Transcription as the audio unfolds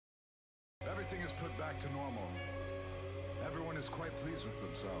Everything is put back to normal. Everyone is quite pleased with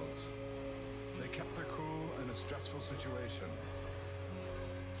themselves. They kept their cool in a stressful situation.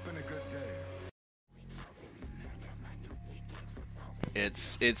 It's been a good day.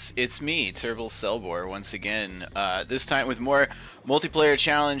 It's me, Turble Selbor, once again. This time with more multiplayer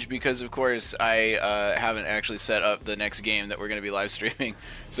challenge because, of course, I haven't actually set up the next game that we're going to be live streaming.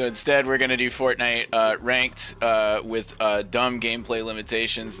 So instead, we're going to do Fortnite ranked with dumb gameplay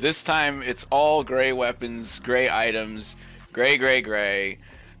limitations. This time, it's all gray weapons, gray items, gray.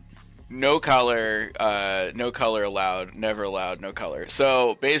 No color allowed, never allowed, no color.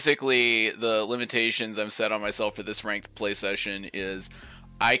 So basically the limitations I've set on myself for this ranked play session is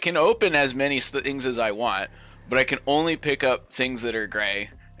I can open as many things as I want, but I can only pick up things that are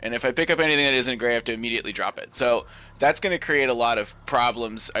gray. And if I pick up anything that isn't gray, I have to immediately drop it. So that's going to create a lot of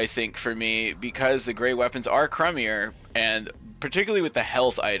problems, I think, for me, because the gray weapons are crummier, and particularly with the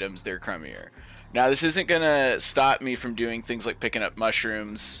health items, they're crummier. Now, this isn't going to stop me from doing things like picking up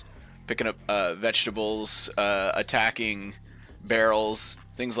mushrooms, picking up vegetables, attacking barrels,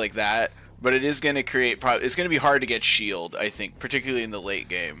 things like that. But it is going to create it's going to be hard to get shield, I think, particularly in the late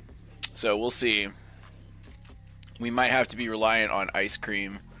game. So we'll see. We might have to be reliant on ice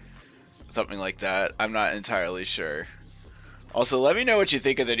cream, something like that. I'm not entirely sure. Also, let me know what you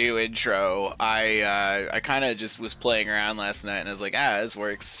think of the new intro. I kind of just was playing around last night and I was like, this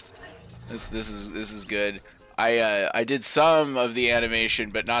works. This is good. I did some of the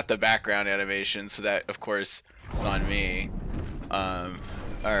animation, but not the background animation, so that, of course, is on me.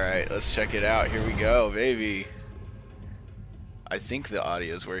 Alright, let's check it out. Here we go, baby. I think the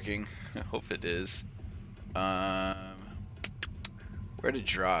audio's working. I hope it is. Where to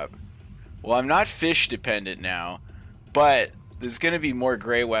drop? Well, I'm not fish dependent now, but there's going to be more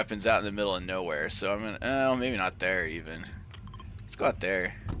gray weapons out in the middle of nowhere, so I'm going to... Oh, maybe not there, even. Let's go out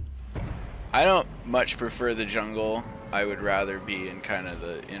there. I don't much prefer the jungle. I would rather be in kind of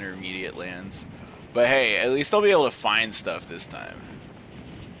the intermediate lands. But hey, at least I'll be able to find stuff this time.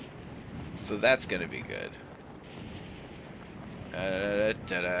 So that's going to be good. So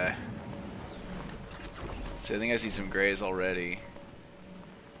I think I see some grays already.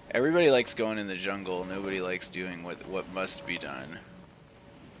 Everybody likes going in the jungle. Nobody likes doing what must be done.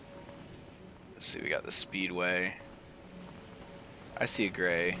 Let's see, we got the speedway. I see a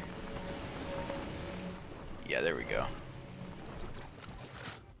gray. Yeah, there we go.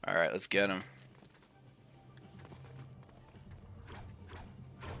 Alright, let's get him.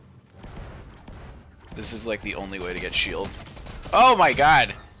 This is like the only way to get shield. Oh my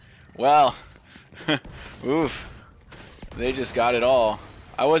god! Well, oof. They just got it all.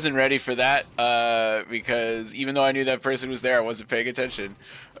 I wasn't ready for that, because even though I knew that person was there, I wasn't paying attention.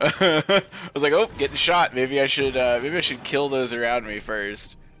 I was like, oh, getting shot. Maybe I should kill those around me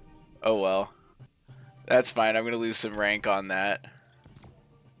first. Oh well. That's fine. I'm going to lose some rank on that.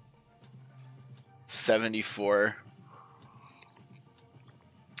 74.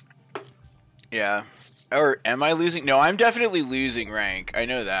 Yeah. Or am I losing? No, I'm definitely losing rank. I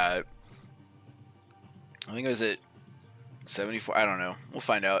know that. I think I was at 74. I don't know. We'll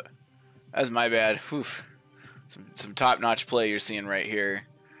find out. That's my bad. Whew. Some top-notch play you're seeing right here.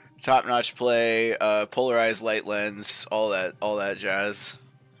 Top-notch play, polarized light lens, all that jazz.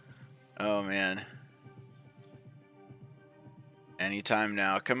 Oh man. Anytime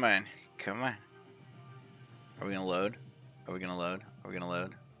now. Come on. Come on. Are we gonna load? Are we gonna load? Are we gonna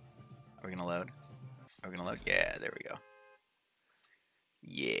load? Are we gonna load? Are we gonna load? Yeah, there we go.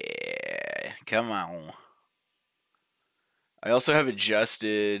 Yeah. Come on. I also have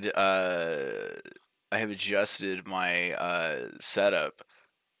adjusted my setup,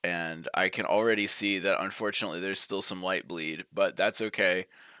 and I can already see that unfortunately there's still some light bleed, but that's okay.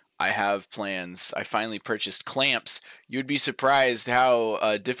 I have plans. I finally purchased clamps. You'd be surprised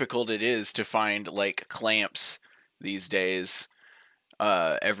how difficult it is to find like clamps these days.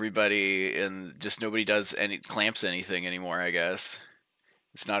 Everybody and just nobody does any clamps anything anymore, I guess.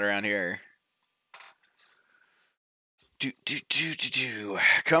 It's not around here.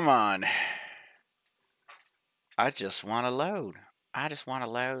 Come on. I just want to load. I just want to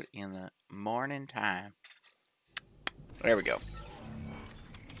load in the morning time. There we go.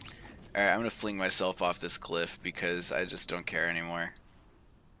 Alright, I'm going to fling myself off this cliff because I just don't care anymore.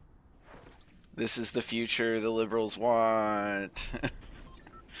 This is the future the liberals want.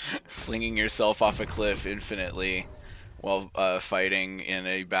 Flinging yourself off a cliff infinitely while fighting in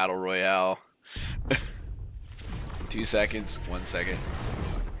a battle royale. 2 seconds, 1 second.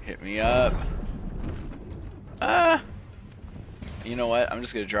 Hit me up. You know what? I'm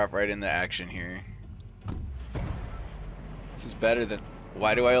just going to drop right into action here. This is better than...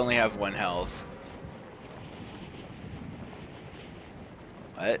 Why do I only have 1 health?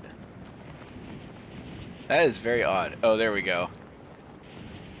 What? That is very odd. Oh, there we go.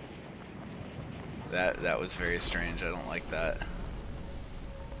 That was very strange. I don't like that.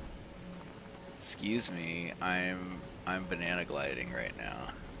 Excuse me. I'm banana gliding right now.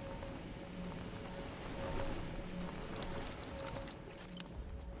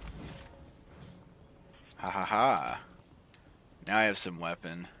 Ha ha ha. Now I have some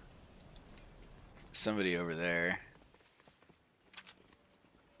weapon. Somebody over there.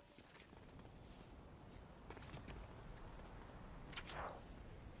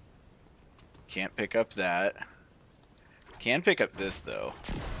 Can't pick up that. Can pick up this though.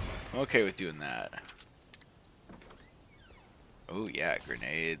 I'm okay with doing that. Oh yeah,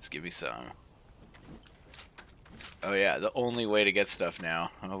 grenades. Give me some. Oh yeah, the only way to get stuff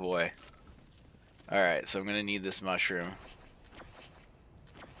now. Oh boy. Alright, so I'm gonna need this mushroom.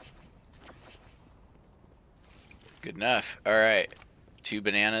 Good enough. Alright. 2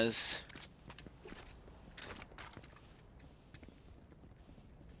 bananas.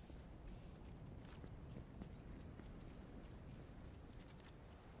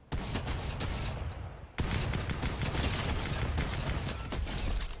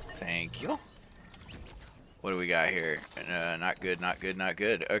 Thank you. What do we got here? Not good, not good, not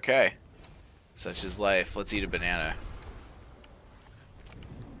good. Okay. Such is life. Let's eat a banana.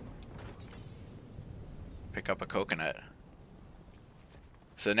 Pick up a coconut.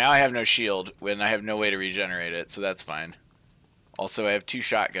 So now I have no shield when I have no way to regenerate it, so that's fine. Also, I have 2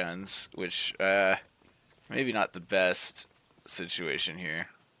 shotguns, which, maybe not the best situation here.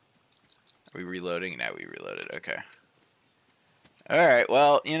 Are we reloading? Now we reloaded. Okay. Alright,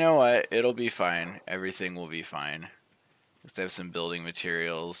 well, you know what? It'll be fine. Everything will be fine. Just have some building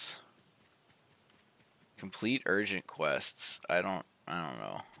materials. Complete urgent quests. I don't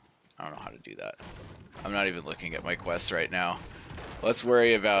know. I don't know how to do that. I'm not even looking at my quests right now. Let's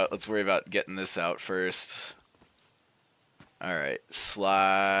worry about getting this out first. Alright,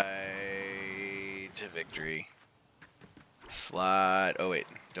 slide to victory. Slide. Oh wait,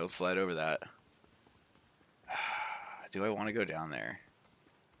 don't slide over that. Do I want to go down there?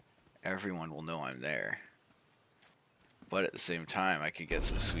 Everyone will know I'm there. But at the same time, I could get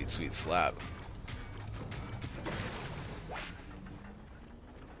some sweet, sweet slap.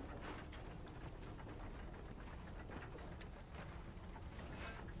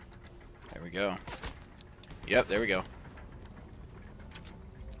 There we go. Yep, there we go.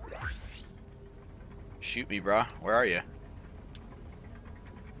 Shoot me, brah. Where are you?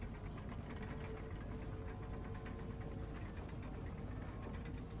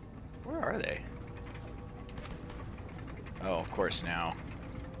 Where are they? Oh, of course now.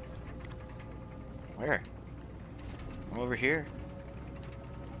 Where? I'm over here.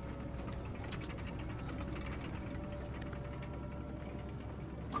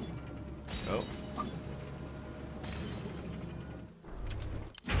 Oh.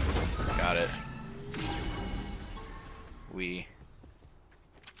 Got it.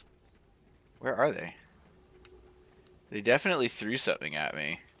 Where are they? They definitely threw something at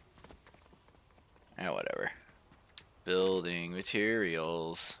me. Whatever. Building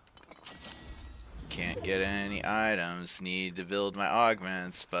materials. Can't get any items. Need to build my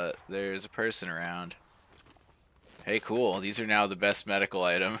augments, but there's a person around. Hey, cool. These are now the best medical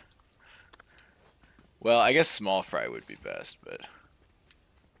item. Well, I guess small fry would be best, but...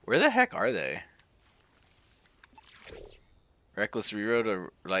 Where the heck are they? Reckless reroll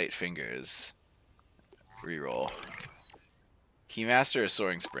to light fingers. Reroll. Keymaster or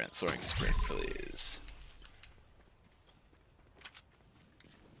soaring sprint? Soaring sprint, please.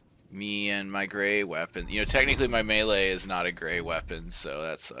 Me and my gray weapon. You know, technically my melee is not a gray weapon, so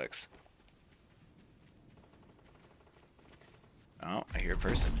that sucks. Oh, I hear a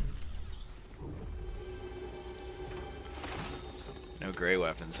person. No gray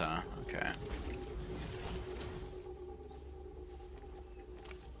weapons, huh? Okay.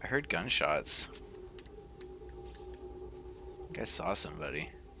 I heard gunshots. I think I saw somebody.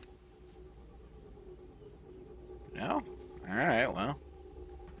 No? Alright, well.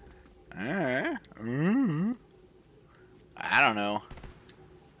 Alright. I don't know.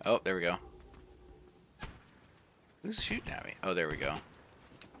 Oh, there we go. Who's shooting at me? Oh, there we go.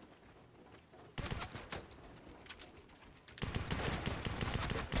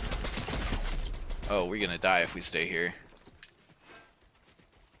 Oh, we're gonna die if we stay here.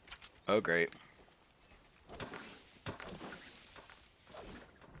 Oh, great.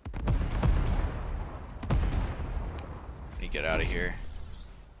 Let me get out of here.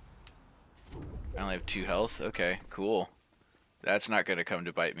 I only have 2 health? Okay, cool. That's not gonna come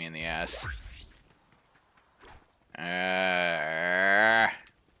to bite me in the ass.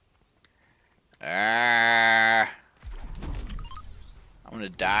 Ah, I'm gonna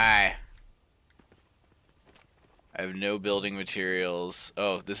die. I have no building materials.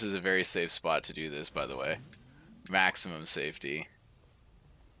 Oh, this is a very safe spot to do this, by the way. Maximum safety.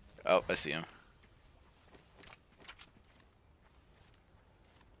 Oh, I see him.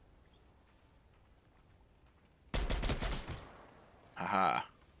 Haha.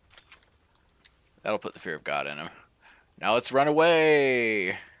 That'll put the fear of God in him. Now let's run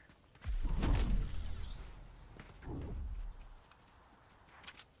away!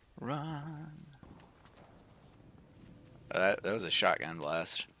 Run. That was a shotgun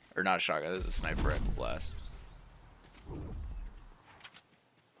blast. Or not a shotgun, that was a sniper rifle blast.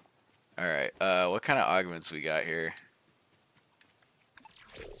 Alright, what kind of augments we got here?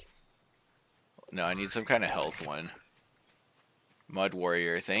 No, I need some kind of health one. Mud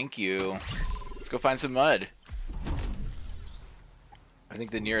warrior, thank you. Let's go find some mud. I think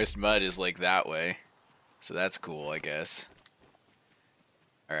the nearest mud is like that way. So that's cool, I guess.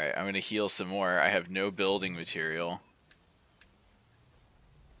 Alright, I'm gonna heal some more. I have no building material.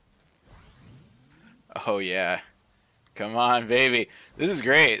 Oh yeah. Come on, baby. This is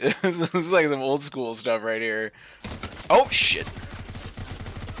great. This is like some old school stuff right here. Oh, shit.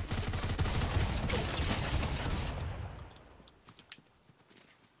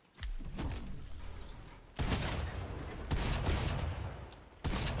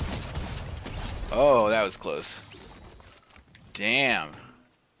 Oh, that was close. Damn.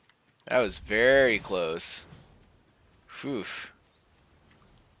 That was very close. Phew.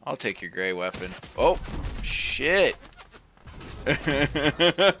 I'll take your gray weapon. Oh, shit.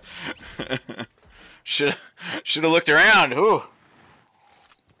 Should have looked around. Ooh.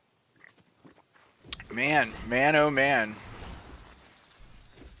 Man, oh man.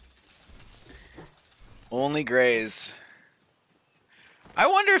 Only grays. I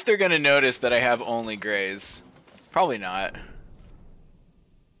wonder if they're gonna notice that I have only grays. Probably not.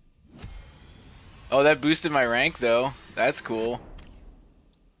 Oh, that boosted my rank though. That's cool.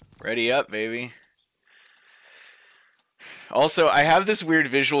 Ready up, baby. Also, I have this weird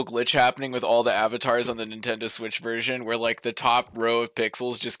visual glitch happening with all the avatars on the Nintendo Switch version where, like, the top row of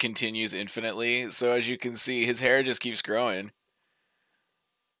pixels just continues infinitely. So, as you can see, his hair just keeps growing.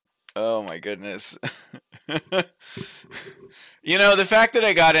 Oh, my goodness. You know, the fact that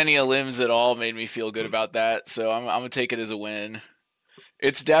I got any limbs at all made me feel good about that. So, I'm going to take it as a win.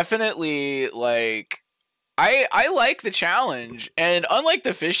 It's definitely, like... I like the challenge. And unlike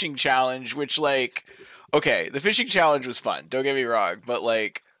the fishing challenge, which, like... Okay, the fishing challenge was fun. Don't get me wrong, but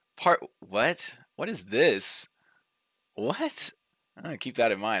like what? What is this? What? I'm gonna keep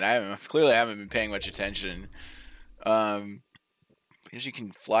that in mind. I haven't been paying much attention. Because you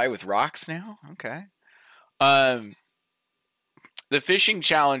can fly with rocks now. Okay. The fishing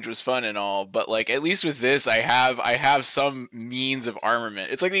challenge was fun and all, but like at least with this, I have some means of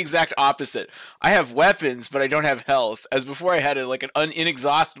armament. It's like the exact opposite. I have weapons, but I don't have health. As before, I had like an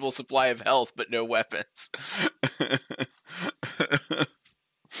inexhaustible supply of health, but no weapons.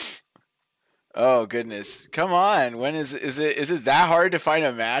 Oh goodness! Come on. When is it that hard to find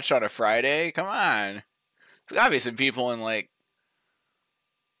a match on a Friday? Come on. There's gotta be some people in like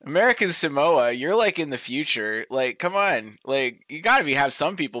American Samoa, you're like in the future. Like, come on. Like, you gotta have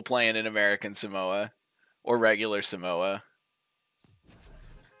some people playing in American Samoa. Or regular Samoa.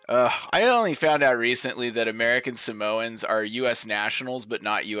 I only found out recently that American Samoans are U.S. nationals, but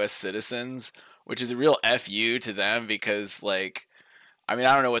not U.S. citizens. Which is a real FU to them because, like... I mean,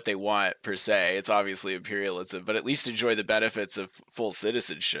 I don't know what they want, per se. It's obviously imperialism. But at least enjoy the benefits of full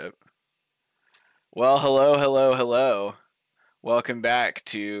citizenship. Well, hello, hello, hello. Welcome back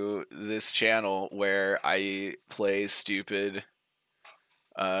to this channel where I play stupid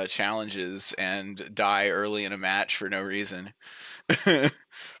challenges and die early in a match for no reason.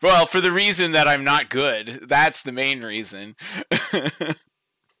 Well, for the reason that I'm not good. That's the main reason.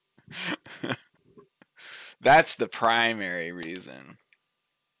 That's the primary reason.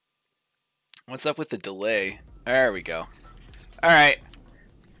 What's up with the delay? There we go. Alright.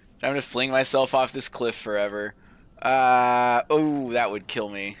 Time to fling myself off this cliff forever. Oh, that would kill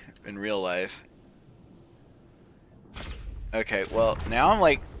me in real life. Okay, well, now I'm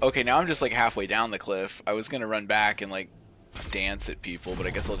like, okay, now I'm just like halfway down the cliff. I was gonna run back and like dance at people, but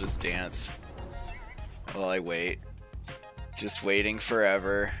I guess I'll just dance while I wait. Just waiting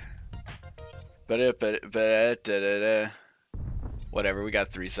forever. Whatever, we got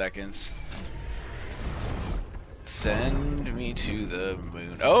 3 seconds. Send me to the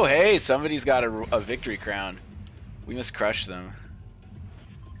moon. Oh, hey, somebody's got a victory crown. We must crush them.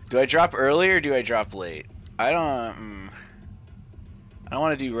 Do I drop early or do I drop late? I I don't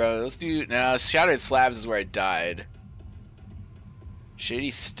want to do road. Let's do... No, Shattered Slabs is where I died. Shady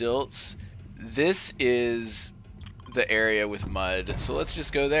Stilts. This is the area with mud, so let's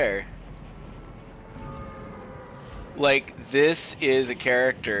just go there. Like, this is a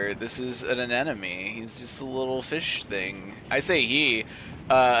character. This is an anemone. He's just a little fish thing. I say he.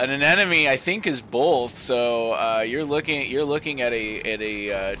 An anemone, I think, is both. So you're looking at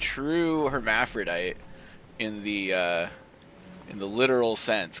a true hermaphrodite in the literal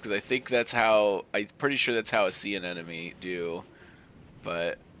sense, because I think that's how. I'm pretty sure that's how a sea anemone do,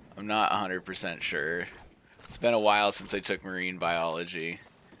 but I'm not 100% sure. It's been a while since I took marine biology,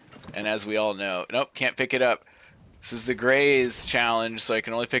 and as we all know, nope, can't pick it up. This is the Grays challenge, so I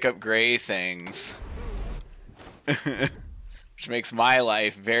can only pick up gray things. Which makes my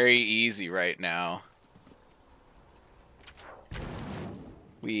life very easy right now.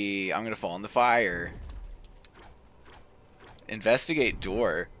 I'm gonna fall in the fire. Investigate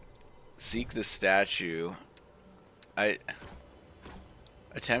door. Seek the statue.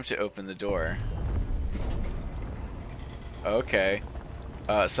 Attempt to open the door. Okay.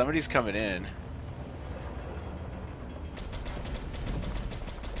 Somebody's coming in.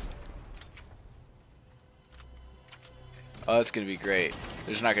 Oh, that's gonna be great.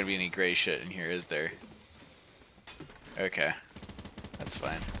 There's not gonna be any gray shit in here, is there? Okay. That's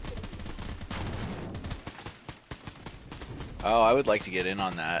fine. Oh, I would like to get in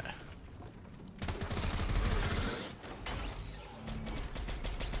on that.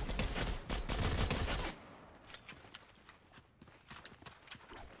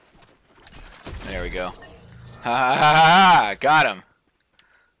 There we go. Ha ha ha ha! Got him!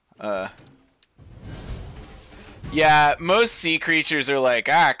 Yeah, most sea creatures are like,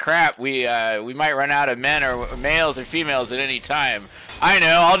 ah, crap, we might run out of men or males or females at any time. I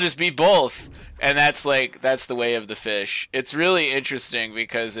know, I'll just be both. And that's the way of the fish. It's really interesting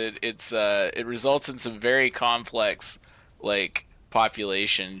because it results in some very complex, like,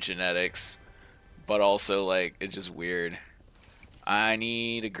 population genetics, but also, like, it's just weird. I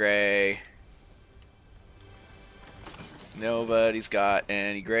need a gray. Nobody's got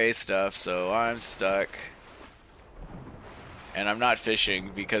any gray stuff, so I'm stuck. And I'm not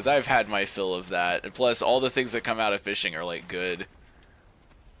fishing because I've had my fill of that. And plus, all the things that come out of fishing are, like, good.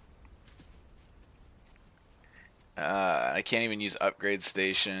 I can't even use upgrade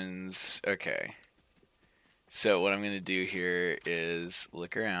stations. Okay. So what I'm going to do here is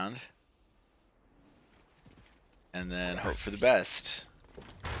look around. And then hope for the best.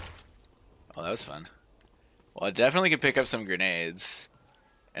 Oh, that was fun. Well, I definitely can pick up some grenades.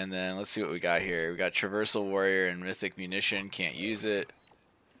 And then let's see what we got here. We got Traversal Warrior and Mythic Munition. Can't use it.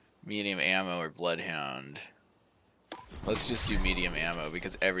 Medium Ammo or Bloodhound. Let's just do medium ammo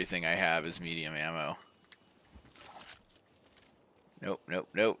because everything I have is medium ammo. Nope, nope,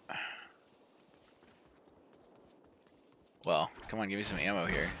 nope. Well, come on, give me some ammo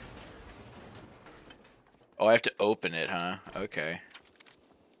here. Oh, I have to open it, huh? Okay.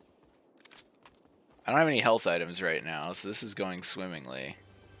 I don't have any health items right now, so this is going swimmingly.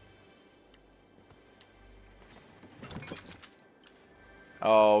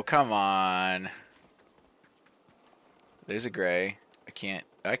 Oh, come on. There's a gray. I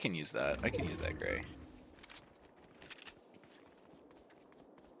can use that. I can use that gray.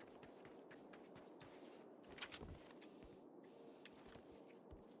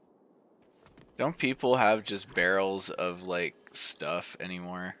 Don't people have just barrels of, like, stuff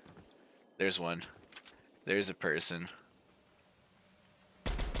anymore? There's one. There's a person.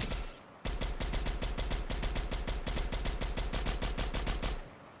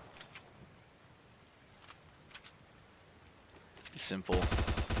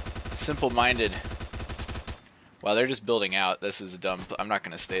 Simple-minded. Wow, they're just building out. This is dumb. I'm not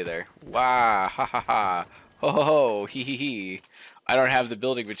gonna stay there. Wow, ha ha ha. Ho ho ho, hee hee hee. I don't have the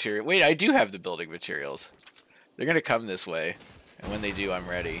building material. Wait, I do have the building materials. They're gonna come this way. And when they do, I'm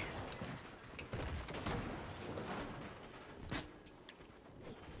ready.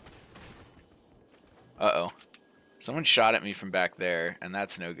 Uh-oh. Someone shot at me from back there, and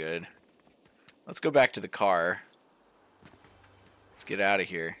that's no good. Let's go back to the car. Let's get out of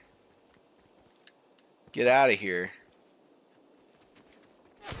here. Get out of here.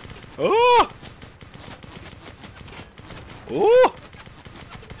 Oh! Ooh!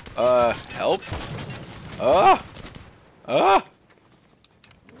 Help?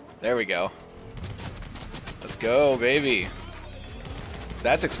 There we go. Let's go, baby.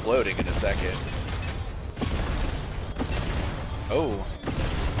 That's exploding in a second. Oh.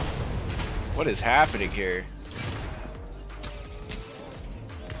 What is happening here?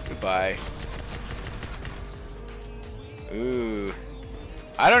 Goodbye. Ooh.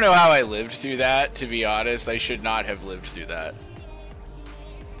 I don't know how I lived through that, to be honest. I should not have lived through that.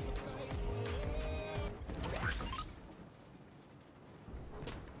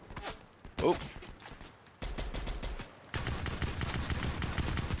 Oh.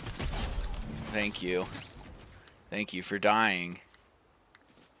 Thank you. Thank you for dying.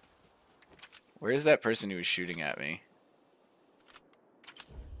 Where is that person who was shooting at me?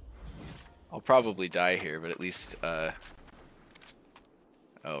 I'll probably die here, but at least, oh,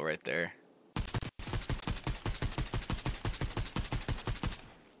 right there.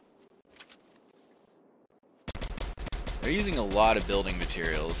 They're using a lot of building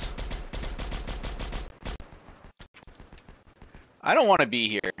materials. I don't want to be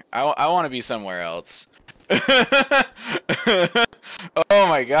here. I want to be somewhere else. Oh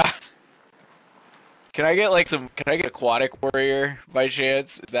my god. Can I get like can I get aquatic warrior by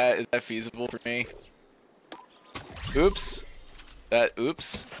chance? Is that feasible for me? Oops.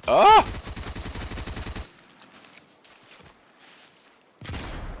 Oops. Oh!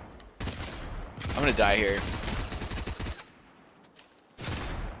 I'm gonna die here.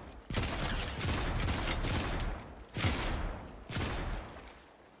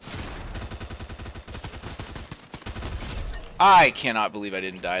 I cannot believe I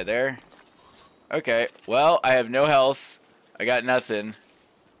didn't die there. Okay, well, I have no health. I got nothing.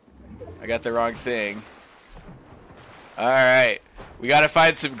 I got the wrong thing. Alright. We gotta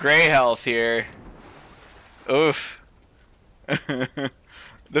find some gray health here. Oof.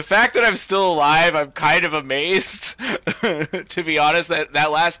 The fact that I'm still alive, I'm kind of amazed. To be honest,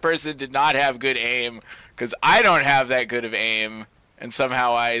 that last person did not have good aim. Because I don't have that good of aim. And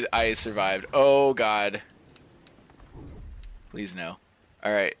somehow I survived. Oh, God. Please no.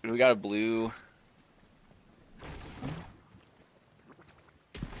 Alright, we got a blue.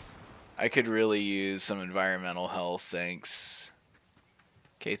 I could really use some environmental health, thanks.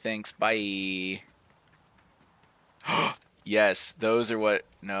 Okay, thanks, bye. Yes, those are what...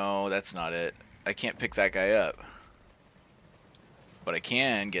 No, that's not it. I can't pick that guy up. But I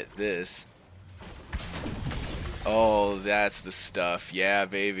can get this. Oh, that's the stuff. Yeah,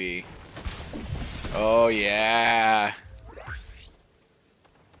 baby. Oh, yeah.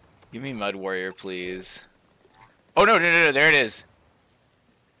 Give me Mud Warrior, please. Oh, no, there it is.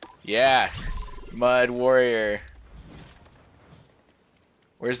 Yeah. Mud Warrior.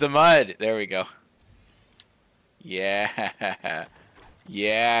 Where's the mud? There we go. Yeah.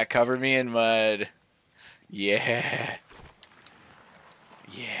 Yeah, cover me in mud. Yeah.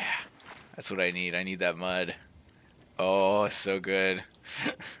 Yeah. That's what I need. I need that mud. Oh, so good.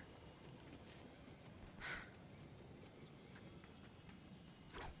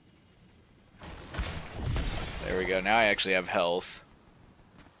 There we go. Now I actually have health.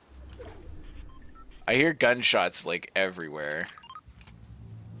 I hear gunshots, like, everywhere.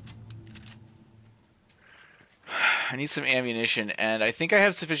 I need some ammunition, and I think I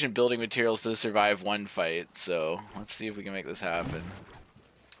have sufficient building materials to survive one fight, so let's see if we can make this happen.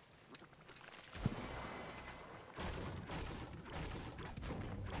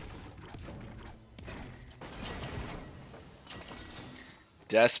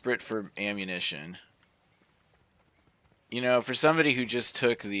 Desperate for ammunition. You know, for somebody who just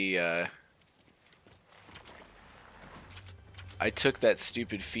took the, I took that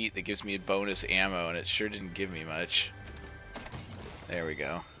stupid feat that gives me a bonus ammo, and it sure didn't give me much. There we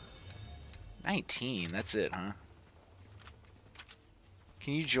go. 19, that's it, huh?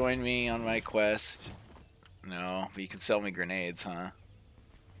 Can you join me on my quest? No, but you can sell me grenades, huh?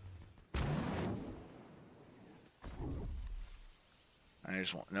 I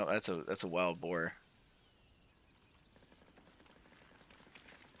just want... No, that's a wild boar.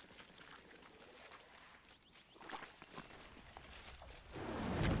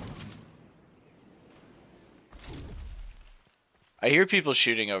 I hear people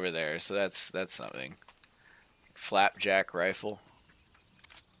shooting over there, so that's something. Flapjack rifle.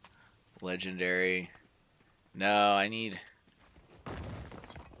 Legendary. No, I need...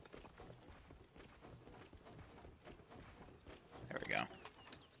 There we go.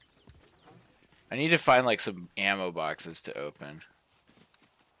 I need to find like some ammo boxes to open.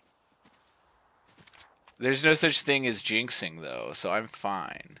 There's no such thing as jinxing though, so I'm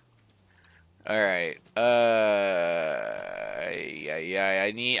fine. Alright, yeah,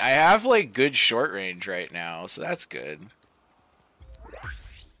 I have like good short range right now, so that's good.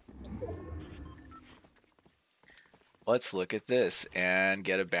 Let's look at this and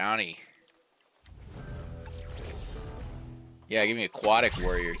get a bounty. Yeah, give me Aquatic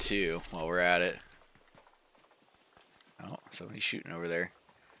Warrior too, while we're at it. Oh, somebody's shooting over there.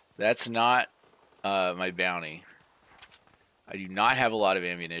 That's not my bounty. I do not have a lot of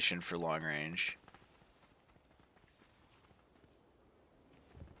ammunition for long range.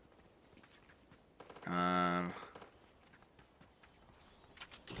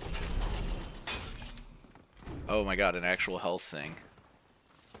 Oh my god, an actual health thing.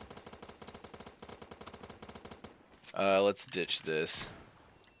 Let's ditch this.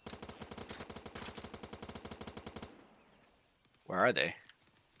 Where are they?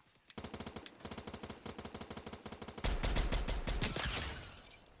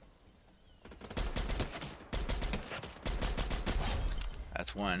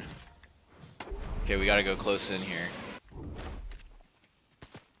 That's one. Okay, we gotta go close in here.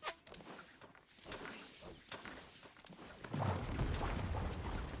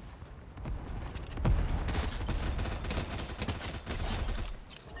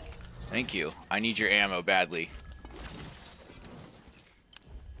 Thank you. I need your ammo badly.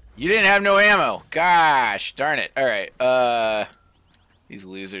 You didn't have no ammo. Gosh, darn it. Alright, these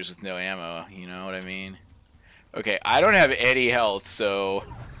losers with no ammo, you know what I mean? Okay, I don't have any health, so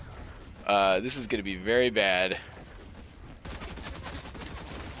this is gonna be very bad.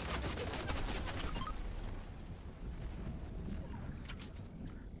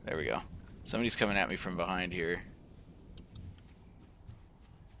 There we go. Somebody's coming at me from behind here.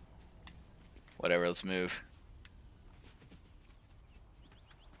 Whatever, let's move.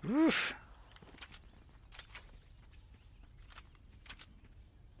 Oof.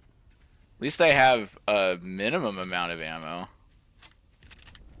 At least I have a minimum amount of ammo.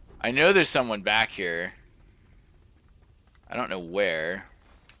 I know there's someone back here. I don't know where.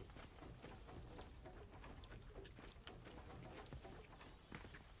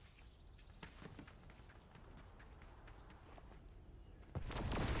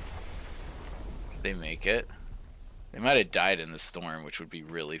 Did they make it? They might have died in the storm, which would be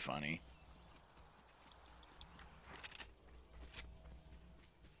really funny.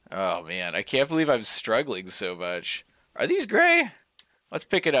 Oh man, I can't believe I'm struggling so much. Are these gray? Let's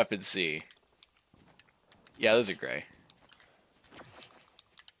pick it up and see. Yeah, those are gray.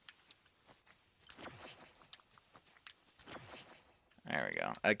 There we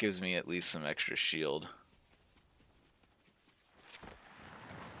go. That gives me at least some extra shield.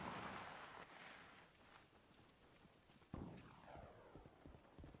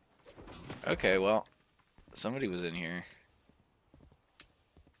 Okay, well, somebody was in here.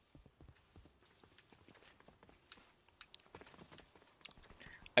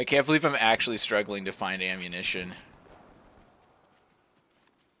 I can't believe I'm actually struggling to find ammunition.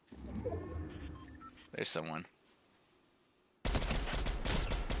 There's someone.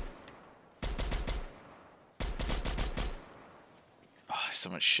 Oh, there's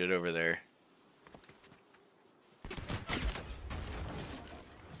so much shit over there.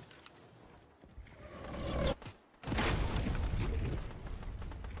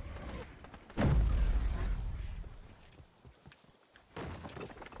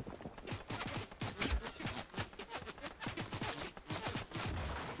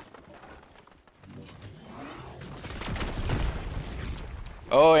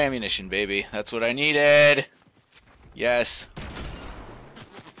 Oh, ammunition, baby. That's what I needed. Yes.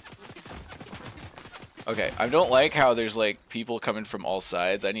 Okay, I don't like how there's, like, people coming from all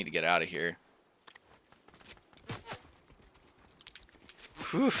sides. I need to get out of here.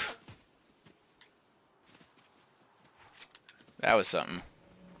 Whew. That was something.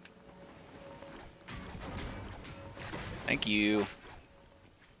 Thank you.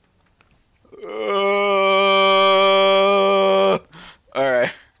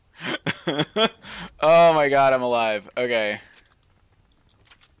 Alright. Oh my god, I'm alive. Okay.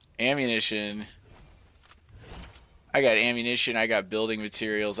 Ammunition. I got ammunition, I got building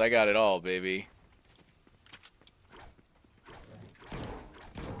materials, I got it all, baby.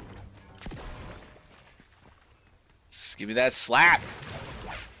 Just give me that slap.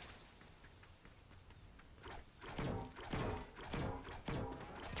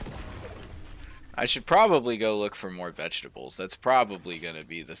 I should probably go look for more vegetables. That's probably going to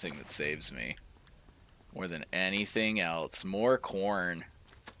be the thing that saves me. More than anything else. More corn.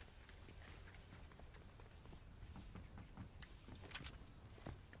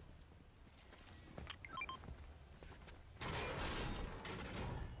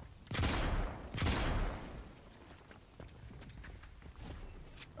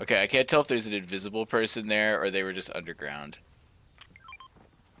 Okay, I can't tell if there's an invisible person there or they were just underground.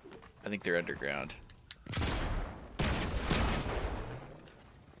 I think they're underground.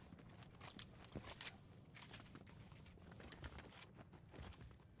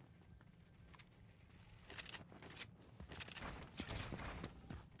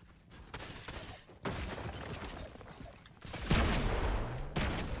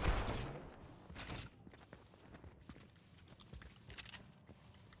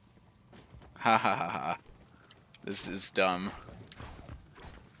 Ha ha ha ha. This is dumb.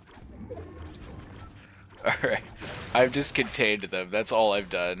 Alright. I've just contained them. That's all I've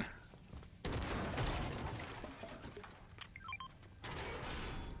done.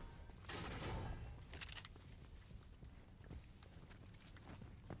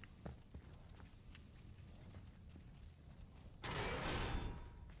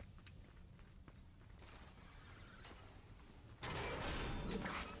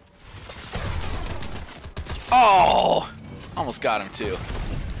 Oh! Almost got him too.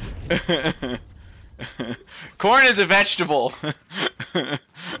 Corn is a vegetable.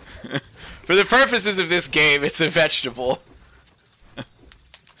 For the purposes of this game, it's a vegetable.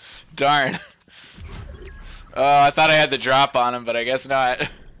 Darn. Oh, I thought I had the drop on him, but I guess not.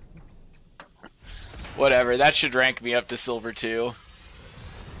 Whatever, that should rank me up to silver 2.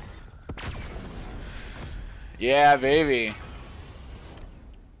 Yeah, baby.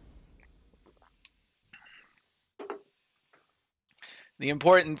 The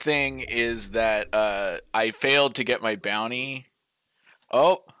important thing is that I failed to get my bounty.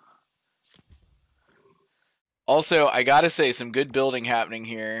 Oh. Also, I gotta say, some good building happening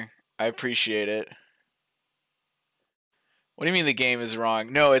here. I appreciate it. What do you mean the game is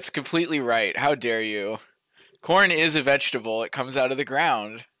wrong? No, it's completely right. How dare you? Corn is a vegetable. It comes out of the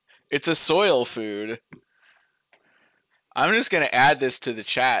ground. It's a soil food. I'm just going to add this to the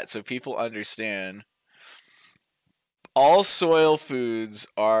chat so people understand. All soil foods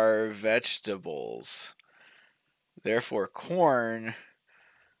are vegetables. Therefore, corn...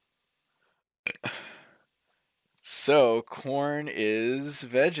 So, corn is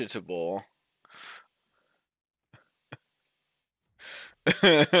vegetable.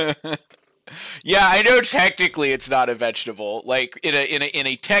 Yeah, I know technically it's not a vegetable. Like in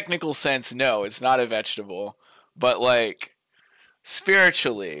a technical sense, no, it's not a vegetable. But like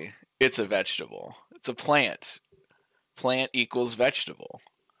spiritually, it's a vegetable. It's a plant. Plant equals vegetable.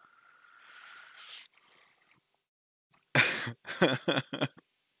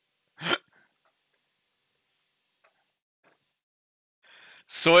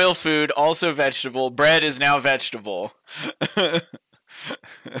 Soil food, also vegetable. Bread is now vegetable.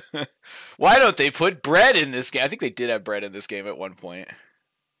 Why don't they put bread in this game? I think they did have bread in this game at one point.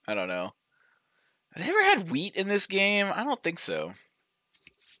 I don't know. Have they ever had wheat in this game? I don't think so.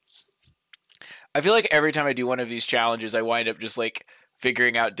 I feel like every time I do one of these challenges, I wind up just like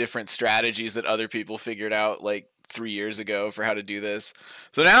figuring out different strategies that other people figured out like 3 years ago for how to do this.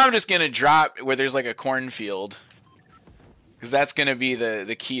 So now I'm just going to drop where there's like a cornfield. Because that's going to be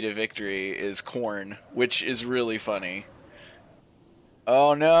the key to victory is corn, which is really funny.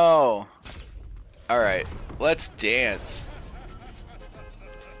 Oh no! Alright, let's dance.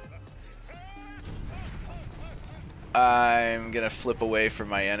 I'm gonna flip away from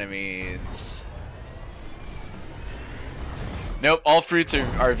my enemies. Nope, all fruits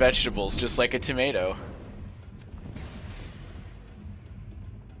are vegetables, just like a tomato.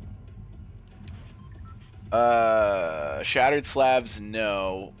 Shattered slabs,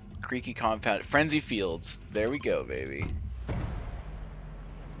 no. Creaky compound. Frenzy fields. There we go, baby.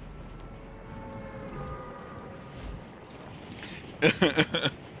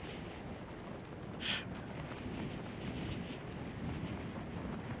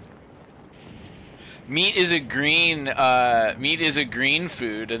 Meat is a green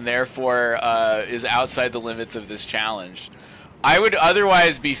food and therefore is outside the limits of this challenge. I would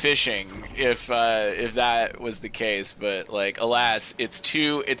otherwise be fishing if that was the case, but like alas, it's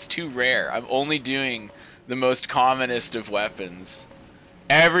too rare. I'm only doing the most commonest of weapons.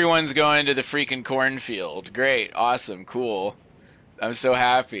 Everyone's going to the freaking cornfield. Great, awesome, cool. I'm so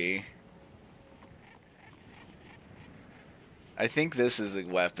happy. I think this is a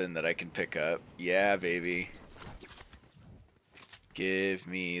weapon that I can pick up. Yeah, baby. Give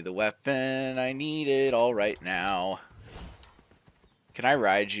me the weapon. I need it all right now. Can I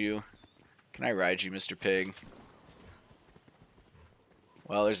ride you? Can I ride you, Mr. Pig?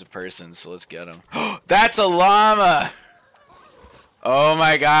 Well, there's a person, so let's get him. That's a llama! Oh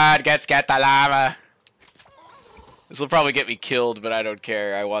my god, get the llama. This will probably get me killed, but I don't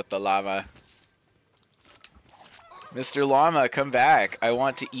care. I want the llama. Mr. Llama, come back. I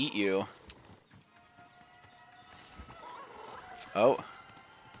want to eat you. Oh.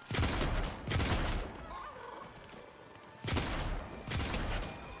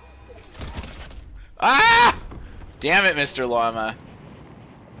 Ah! Damn it, Mr. Llama.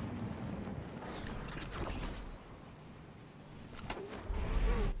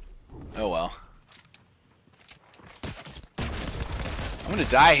 Oh well. I'm gonna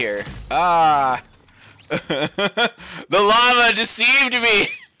die here. Ah! The llama deceived me!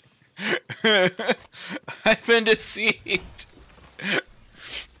 I've been deceived.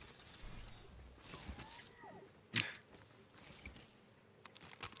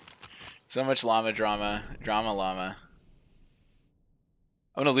 So much llama drama. Drama llama.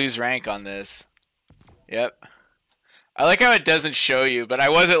 I'm gonna lose rank on this. Yep. I like how it doesn't show you, but I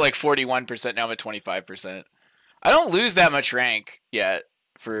was at like 41%, now I'm at 25%. I don't lose that much rank yet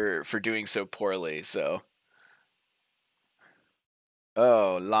for doing so poorly, so.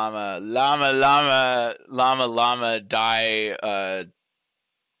 Oh, llama, die,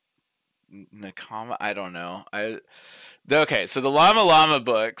 Nakama? I don't know. Okay, so the Llama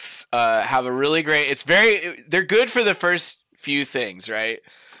books have a really great. They're good for the first few things, right?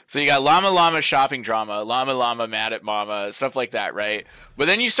 So you got Llama shopping drama, Llama mad at mama, stuff like that, right? But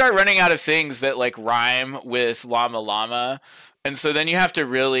then you start running out of things that like rhyme with Llama, and so then you have to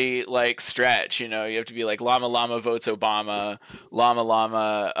really like stretch. You know, you have to be like Llama votes Obama, Llama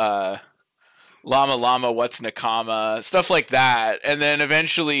what's Nakama, stuff like that, and then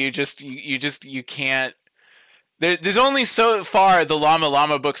eventually you can't. There's only so far the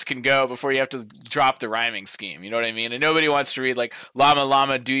Llama books can go before you have to drop the rhyming scheme. You know what I mean? And nobody wants to read like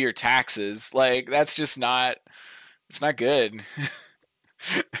Llama do your taxes. Like that's just not. It's not good.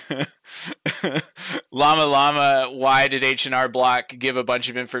 Llama, why did H&R Block give a bunch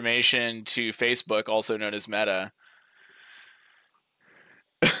of information to Facebook, also known as Meta?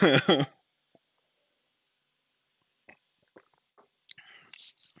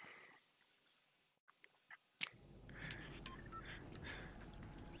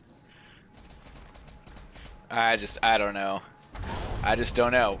 I don't know. I just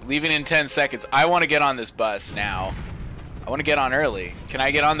don't know. Leaving in 10 seconds. I want to get on this bus now. I want to get on early. Can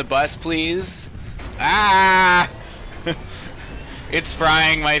I get on the bus, please? Ah! It's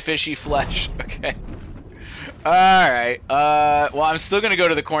frying my fishy flesh. Okay. Alright. Well, I'm still going to go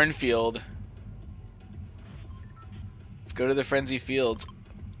to the cornfield. Let's go to the frenzy fields.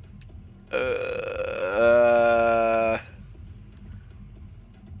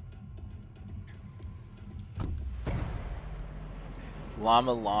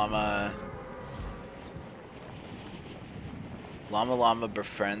 Llama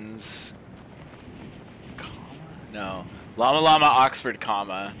befriends comma? No. Llama Oxford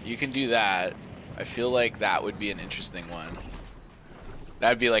comma. You can do that. I feel like that would be an interesting one.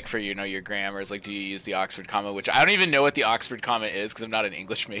 That'd be like for, you know, your grammars, like do you use the Oxford comma, which I don't even know what the Oxford comma is because I'm not an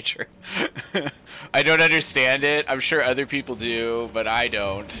English major. I don't understand it. I'm sure other people do, but I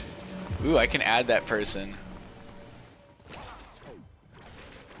don't. Ooh, I can add that person.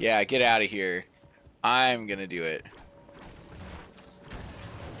 Yeah, get out of here. I'm gonna do it.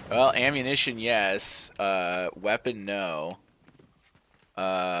 Well, ammunition, yes. Weapon, no.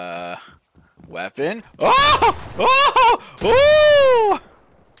 Weapon? Oh! Oh! Oh!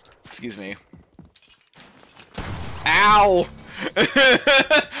 Excuse me. Ow! Okay,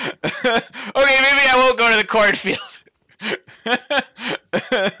 maybe I won't go to the cornfield.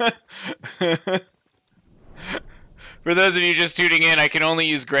 For those of you just tuning in, I can only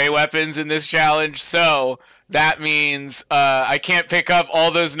use gray weapons in this challenge, so that means I can't pick up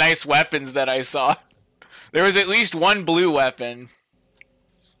all those nice weapons that I saw. There was at least one blue weapon.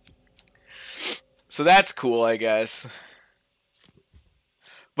 So that's cool, I guess.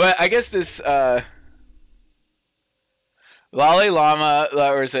 But I guess this Lolly Llama,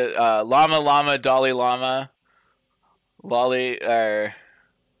 or is it Llama Dolly Llama? Lolly, darn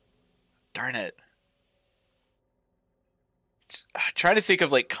it. Try to think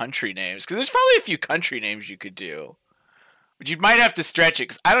of like country names, because there's probably a few country names you could do, but you might have to stretch it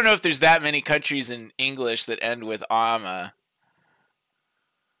because I don't know if there's that many countries in English that end with ama,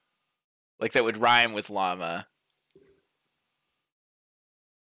 like that would rhyme with llama.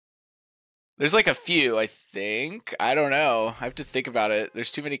 There's like a few, I think. I don't know. I have to think about it.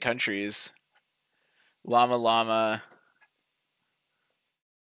 There's too many countries. Llama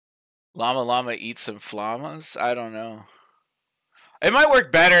eats some flamas. I don't know. It might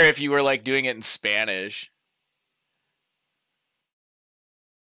work better if you were like doing it in Spanish.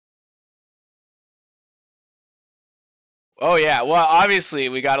 Oh yeah, well obviously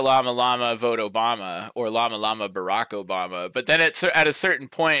we got a llama vote Obama or llama Barack Obama, but then it's at a certain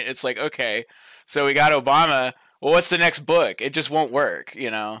point it's like, okay, so we got Obama. Well, what's the next book? It just won't work, you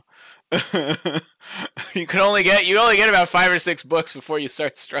know. You only get about 5 or 6 books before you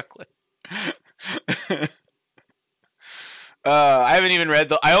start struggling. I haven't even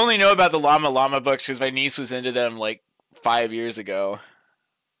read I only know about the llama books because my niece was into them like 5 years ago.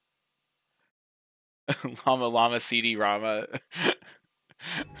 llama CD Rama.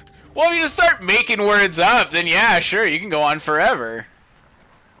 Well, if you just start making words up, then yeah, sure, you can go on forever.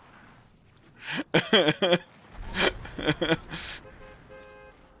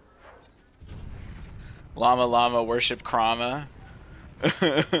 Llama Llama worship Krama.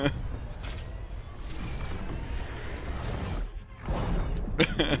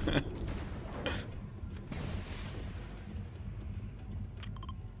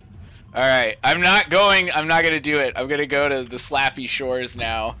 Alright, I'm not gonna do it. I'm gonna go to the Slappy Shores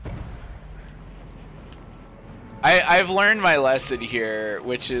now. I've learned my lesson here,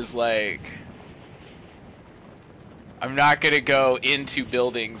 which is like, I'm not gonna go into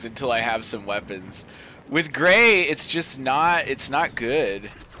buildings until I have some weapons. With Gray, it's just not, it's not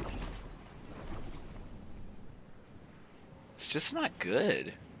good. It's just not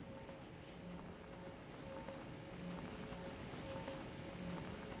good.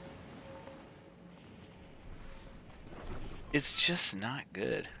 It's just not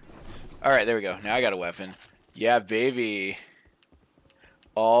good. Alright, there we go. Now I got a weapon. Yeah, baby.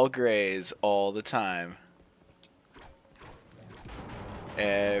 All grays all the time.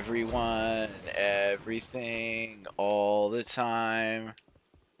 Everyone, everything, all the time.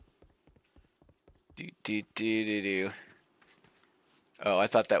 Do do do do do. Oh, I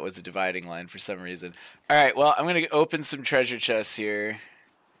thought that was a dividing line for some reason. Alright, well, I'm gonna open some treasure chests here.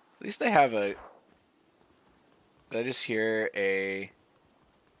 At least I have a... Did I just hear a...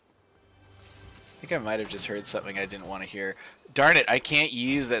 I think I might have just heard something I didn't want to hear. Darn it, I can't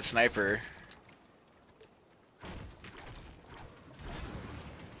use that sniper.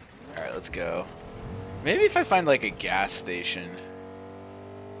 Alright, let's go. Maybe if I find like a gas station.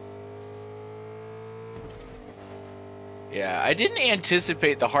 Yeah, I didn't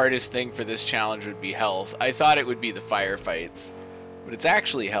anticipate the hardest thing for this challenge would be health. I thought it would be the firefights. But it's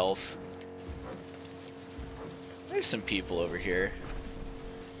actually health. There's some people over here.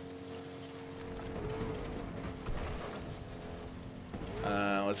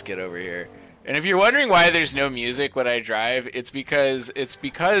 Let's get over here. And if you're wondering why there's no music when I drive, it's because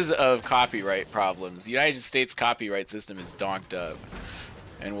of copyright problems. The United States copyright system is donked up,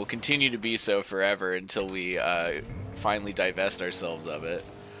 and will continue to be so forever until we finally divest ourselves of it.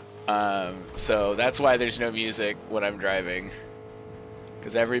 So that's why there's no music when I'm driving,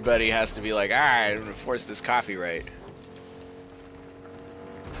 because everybody has to be like, I'm gonna enforce this copyright.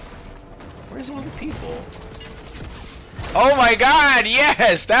 Where's all the people? Oh my god,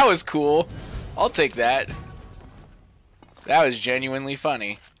 yes! That was cool. I'll take that. That was genuinely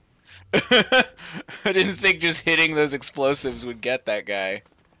funny. I didn't think just hitting those explosives would get that guy.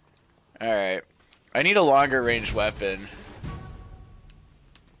 Alright. I need a longer range weapon.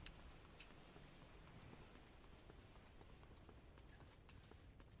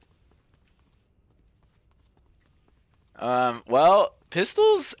 Well,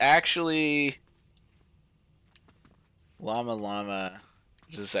 pistols actually... Llama Llama.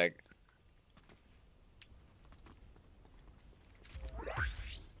 Just a sec.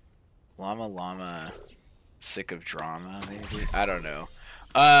 Llama Llama. Sick of drama, maybe? I don't know.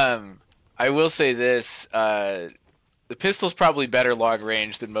 I will say this. The pistol's probably better long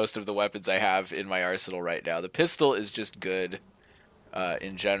range than most of the weapons I have in my arsenal right now. The pistol is just good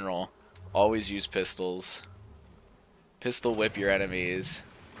in general. Always use pistols. Pistol whip your enemies.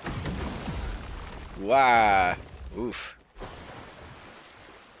 Wow. Oof.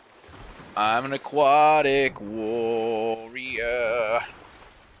 I'm an aquatic warrior.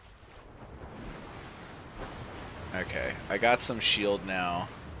 Okay, I got some shield now.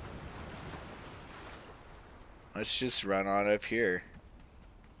 Let's just run on up here.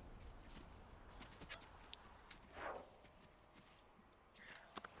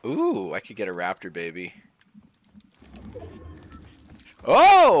 Ooh, I could get a raptor baby.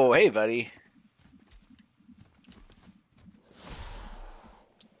 Oh, hey buddy.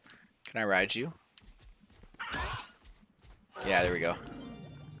 Can I ride you? Yeah, there we go.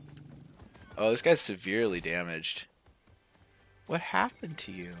 Oh, this guy's severely damaged. What happened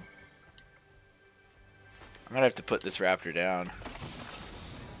to you? I'm gonna have to put this raptor down.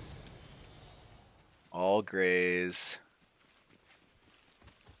 All grays.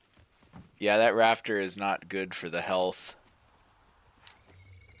 Yeah, that raptor is not good for the health.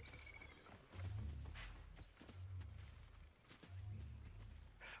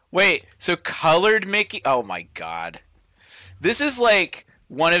 Wait, so colored Mickey? Oh my god. This is like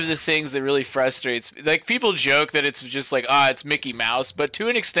one of the things that really frustrates me. Like, people joke that it's just like, it's Mickey Mouse, but to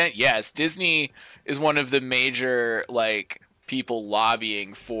an extent, yes. Disney is one of the major, like, people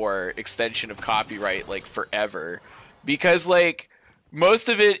lobbying for extension of copyright, like, forever. Because, like, most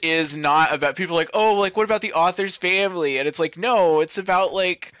of it is not about people like, oh, like, what about the author's family? And it's like, no, it's about,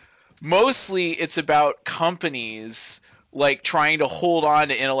 like, mostly it's about companies like trying to hold on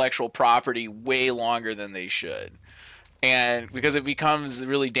to intellectual property way longer than they should. And because it becomes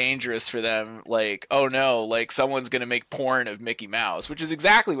really dangerous for them, like, oh no, like someone's going to make porn of Mickey Mouse, which is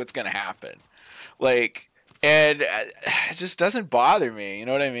exactly what's going to happen. Like, and it just doesn't bother me, you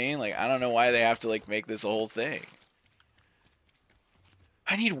know what I mean? Like, I don't know why they have to like make this a whole thing.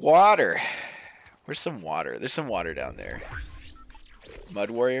 I need water. Where's some water? There's some water down there. Mud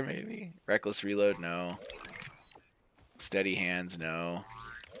Warrior, maybe? Reckless Reload, no. Steady Hands, no.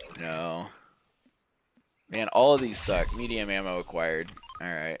 No. Man, all of these suck. Medium ammo acquired.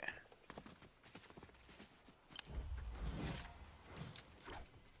 Alright.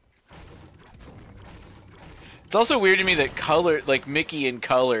 It's also weird to me that color, like Mickey in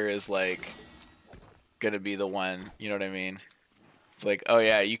color is like gonna be the one, you know what I mean? It's like, oh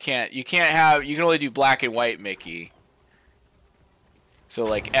yeah, you can only do black and white Mickey. So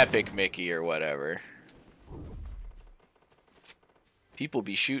like epic Mickey or whatever. People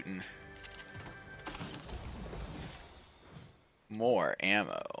be shooting. More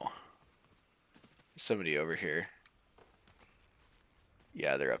ammo. There's somebody over here.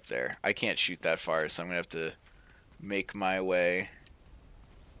 Yeah, they're up there. I can't shoot that far, so I'm gonna have to make my way.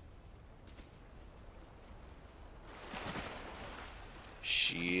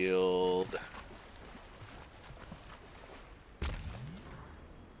 Shield.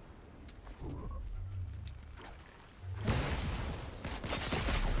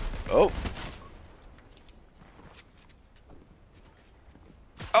 Oh.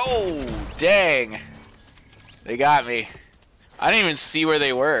 Oh, dang. They got me. I didn't even see where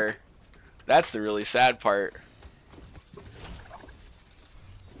they were. That's the really sad part.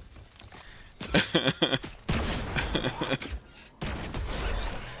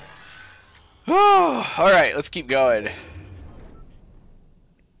 Oh, all right, let's keep going.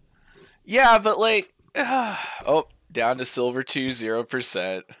 Yeah, but like, oh, down to silver 2,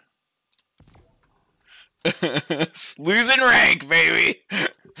 0%. Losing rank, baby.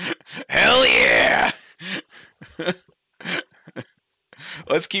 Hell yeah.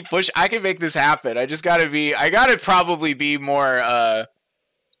 Let's keep pushing. I can make this happen. I just gotta be, I gotta probably be more, I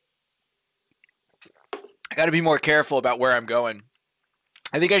gotta be more careful about where I'm going.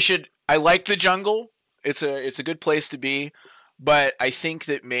 I think I should, I like the jungle. It's a good place to be, but I think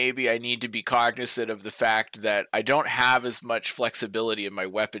that maybe I need to be cognizant of the fact that I don't have as much flexibility in my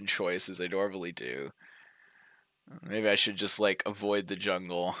weapon choice as I normally do. Maybe I should just like avoid the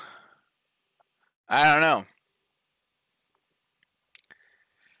jungle. I don't know.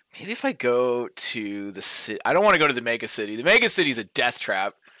 Maybe if I go to the city, I don't want to go to the mega city. The mega city is a death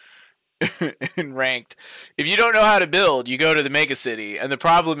trap in ranked. If you don't know how to build, you go to the mega city, and the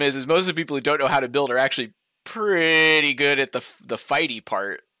problem is most of the people who don't know how to build are actually pretty good at the fighty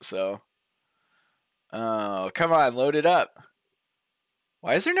part. So, oh, come on, load it up.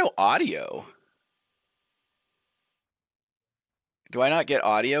 Why is there no audio? Do I not get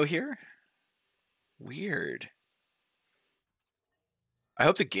audio here? Weird. I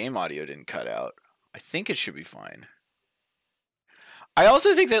hope the game audio didn't cut out. I think it should be fine. I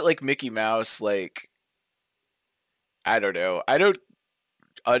also think that, like, Mickey Mouse, like, I don't know. I don't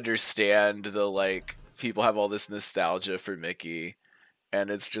understand the, like, people have all this nostalgia for Mickey. And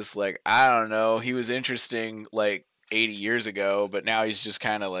it's just like, I don't know. He was interesting, like, 80 years ago, but now he's just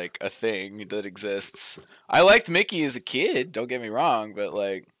kind of, like, a thing that exists. I liked Mickey as a kid, don't get me wrong, but,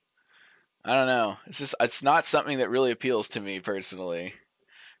 like, I don't know. It's just, it's not something that really appeals to me personally.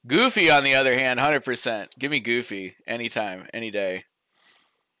 Goofy, on the other hand, 100%. Give me Goofy anytime, any day.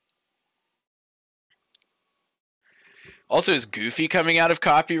 Also, is Goofy coming out of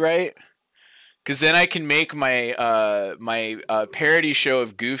copyright? Because then I can make my parody show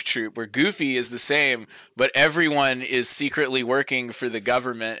of Goof Troop where Goofy is the same, but everyone is secretly working for the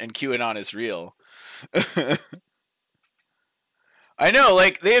government and QAnon is real. I know,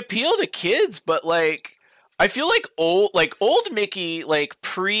 like, they appeal to kids, but, like, I feel like old Mickey, like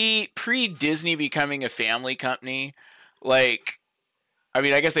pre Disney becoming a family company, like, I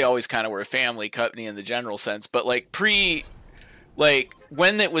mean, I guess they always kind of were a family company in the general sense, but like like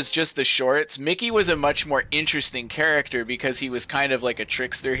when it was just the shorts, Mickey was a much more interesting character because he was kind of like a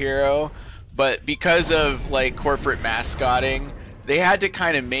trickster hero, but because of like corporate mascotting, they had to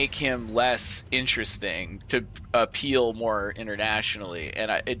kind of make him less interesting to appeal more internationally, and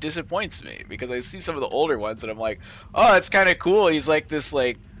it disappoints me because I see some of the older ones and I'm like, oh, it's kind of cool. He's like this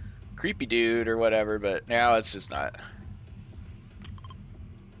like creepy dude or whatever, but now it's just not.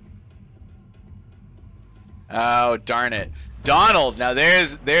 Oh, darn it. Donald, now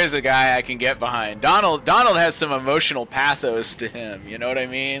there's a guy I can get behind. Donald has some emotional pathos to him, you know what I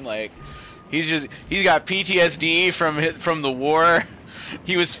mean? Like, He's got PTSD from the war.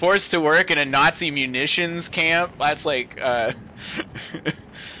 He was forced to work in a Nazi munitions camp. That's like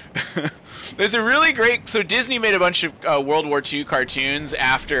there's a really great. So Disney made a bunch of World War II cartoons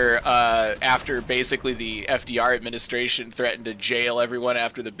after basically the FDR administration threatened to jail everyone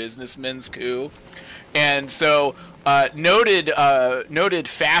after the businessmen's coup, and so noted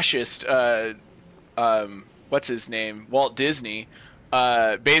fascist what's his name, Walt Disney,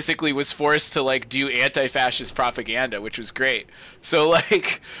 basically was forced to like do anti-fascist propaganda, which was great. So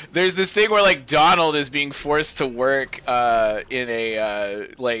like there's this thing where like Donald is being forced to work in a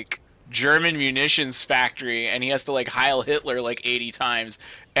like German munitions factory, and he has to like Heil Hitler like 80 times,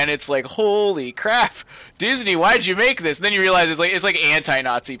 and it's like, holy crap, Disney, why'd you make this? And then you realize it's like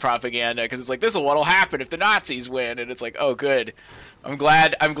anti-Nazi propaganda, because it's like, this is what'll happen if the Nazis win, and it's like, oh good. I'm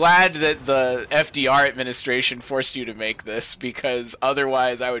glad that the FDR administration forced you to make this, because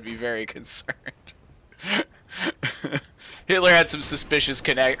otherwise I would be very concerned. Hitler had some suspicious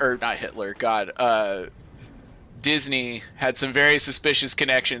not Hitler, God. Disney had some very suspicious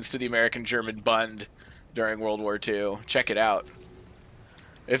connections to the American-German Bund during World War II. Check it out.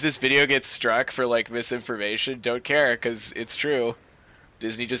 If this video gets struck for like misinformation, don't care, because it's true.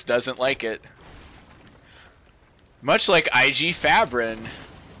 Disney just doesn't like it. Much like IG Fabrin.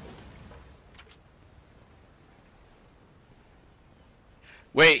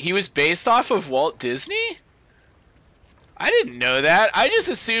 Wait, he was based off of Walt Disney? I didn't know that. I just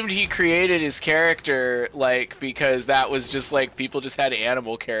assumed he created his character, like, because that was just, like, people just had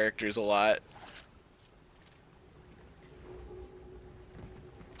animal characters a lot.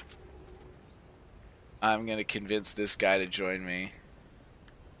 I'm gonna convince this guy to join me.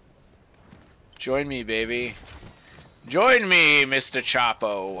 Join me, baby. Join me, Mr.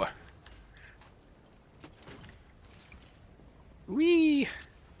 Chapo. Whee!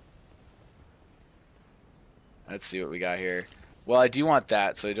 Let's see what we got here. Well, I do want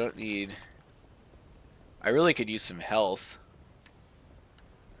that, so I don't need... I really could use some health.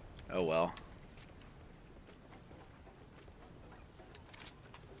 Oh well.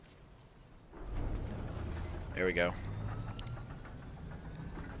 There we go.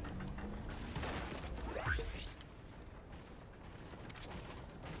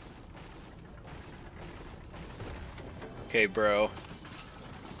 Okay, bro.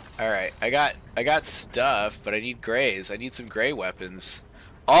 Alright, I got stuff, but I need grays. I need some gray weapons.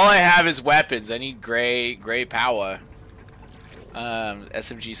 All I have is weapons. I need gray power.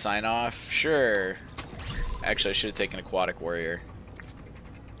 SMG sign off? Sure. Actually, I should have taken Aquatic Warrior.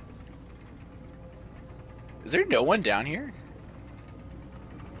 Is there no one down here?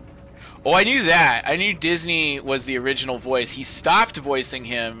 Oh, I knew that. I knew Disney was the original voice. He stopped voicing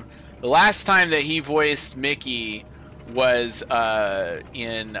him. The last time that he voiced Mickey was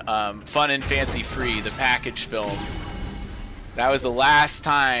in Fun and Fancy Free, the package film. That was the last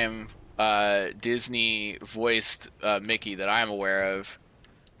time Disney voiced Mickey that I'm aware of.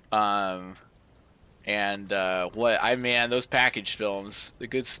 Man, those package films, the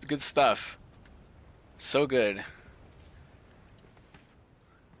good stuff. So good.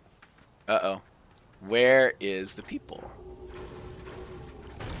 Uh-oh. Where is the people?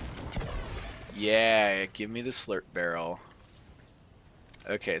 Yeah, give me the slurp barrel.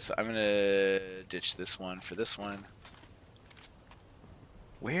 Okay, so I'm gonna ditch this one for this one.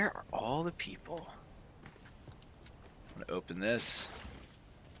 Where are all the people? I'm gonna open this.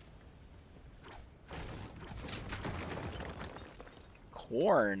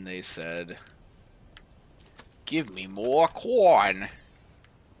 Corn, they said. Give me more corn.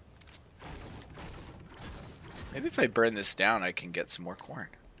 Maybe if I burn this down, I can get some more corn.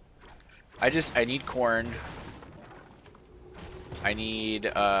 I need corn. I need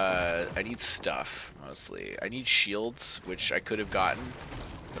stuff, mostly. I need shields, which I could have gotten,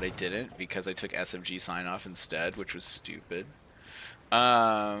 but I didn't because I took SMG sign off instead, which was stupid.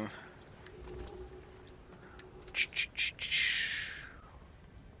 I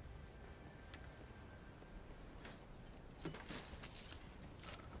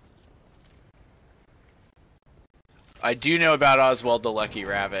do know about Oswald the Lucky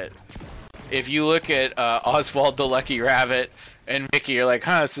Rabbit. If you look at Oswald the Lucky Rabbit and Mickey, you're like,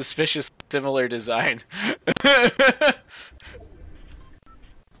 huh, suspicious similar design.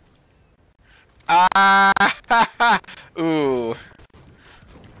 Ooh.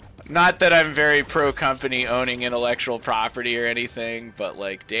 Not that I'm very pro-company owning intellectual property or anything, but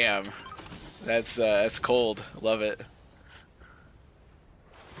like, damn. That's cold. Love it.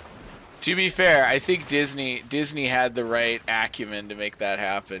 To be fair, I think Disney had the right acumen to make that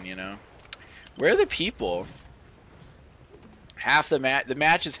happen, you know. Where are the people? Half the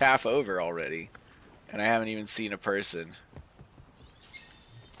match is half over already, and I haven't even seen a person.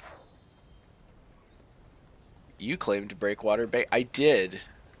 You claimed to breakwater bay. I did.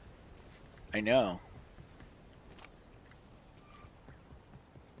 I know.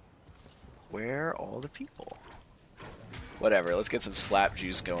 Where are all the people? Whatever, let's get some slap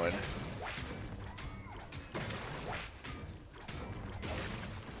juice going.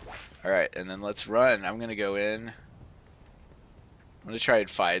 Alright, and then let's run. I'm gonna go in. I'm gonna try and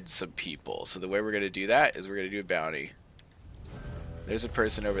find some people. So the way we're gonna do that is we're gonna do a bounty. There's a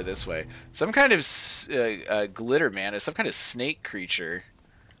person over this way. Some kind of glitter man. Some kind of snake creature.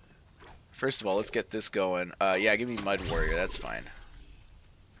 First of all, let's get this going. Yeah, give me Mud Warrior. That's fine.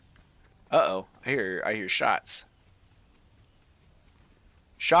 Uh-oh. I hear shots.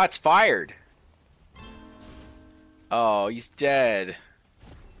 Shots fired. Oh, he's dead.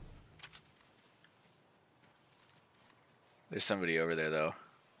 There's somebody over there, though.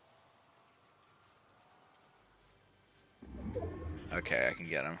 Okay, I can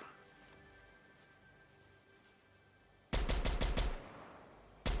get him.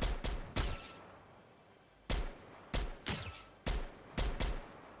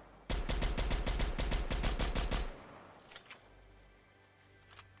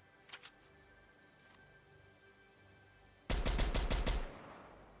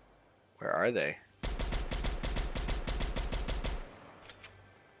 Where are they?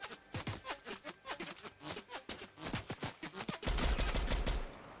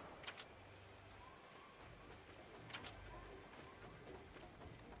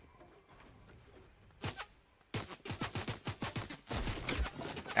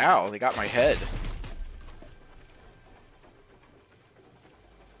 Ow, they got my head.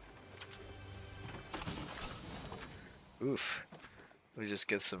 Oof. We just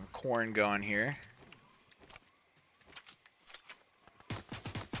get some corn going here.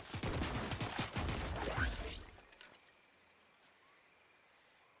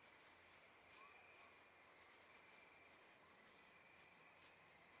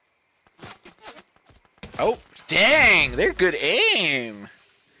 Oh, dang! They're good aim!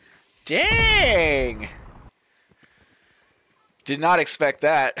 Dang! Did not expect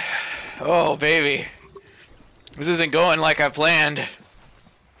that. Oh, baby. This isn't going like I planned.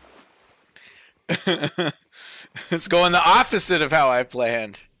 It's going the opposite of how I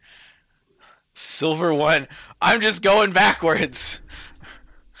planned. Silver 1. I'm just going backwards.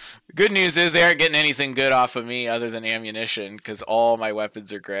 The good news is they aren't getting anything good off of me other than ammunition, because all my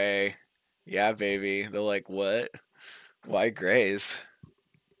weapons are gray. Yeah, baby. They're like, what? Why grays?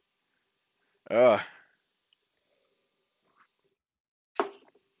 Ugh.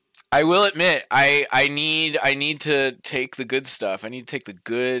 I will admit, I need to take the good stuff. I need to take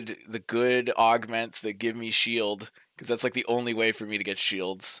the good augments that give me shield, because that's like the only way for me to get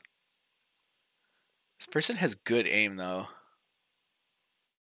shields. This person has good aim though.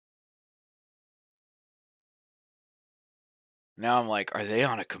 Now I'm like, are they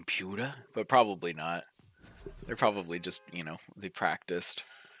on a computer? But probably not. They're probably just, you know, they practiced.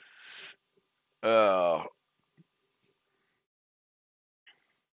 Oh.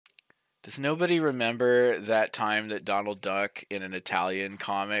 Does nobody remember that time that Donald Duck in an Italian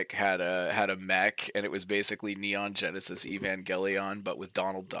comic had a mech, and it was basically Neon Genesis Evangelion but with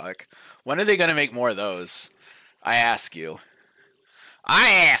Donald Duck? When are they going to make more of those? I ask you. I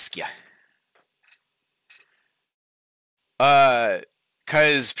ask you.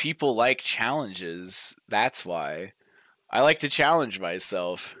 'Cause people like challenges. That's why. I like to challenge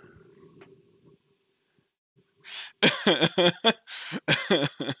myself.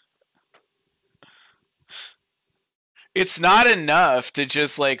 It's not enough to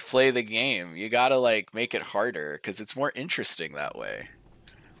just like play the game. You gotta like make it harder because it's more interesting that way.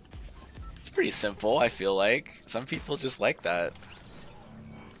 It's pretty simple, I feel like. Some people just like that.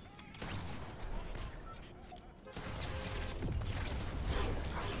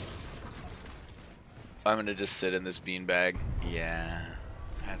 I'm gonna just sit in this beanbag. Yeah,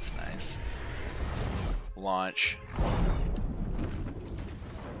 that's nice. Launch.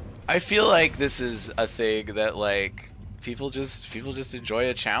 I feel like this is a thing that like people just enjoy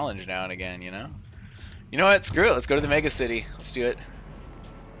a challenge now and again, you know? You know what? Screw it. Let's go to the mega city. Let's do it.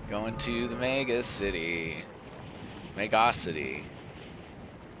 Going to the mega city. Megacity.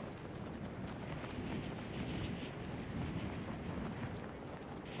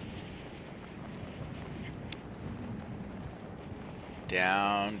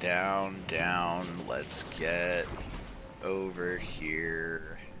 Down, down, down. Let's get over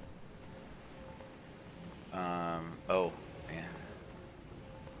here. Oh, yeah.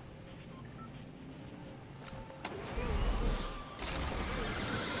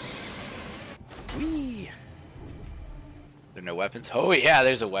 There are no weapons? Oh yeah,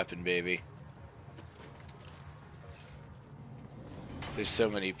 there's a weapon, baby. There's so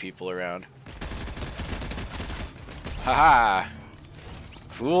many people around. Haha!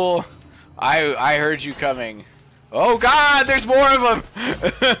 Fool! I heard you coming. Oh god, there's more of them!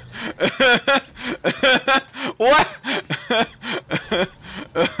 What?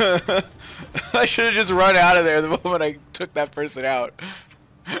 I should have just run out of there the moment I took that person out.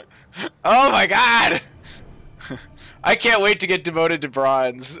 Oh my god! I can't wait to get demoted to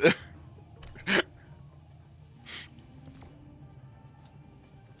bronze.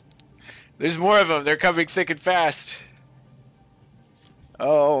 There's more of them. They're coming thick and fast.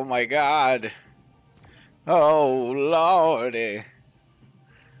 Oh my god. Oh lordy.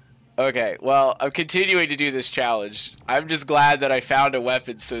 Okay, well, I'm continuing to do this challenge. I'm just glad that I found a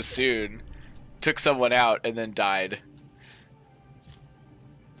weapon so soon. Took someone out and then died.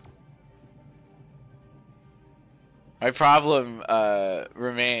 My problem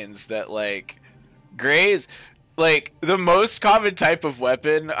remains that, like, grays, like, the most common type of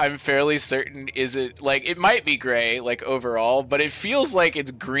weapon, I'm fairly certain isn't, like, it might be gray, like, overall, but it feels like it's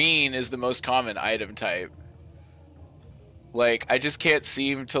green is the most common item type. Like, I just can't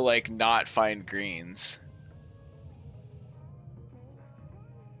seem to, like, not find greens.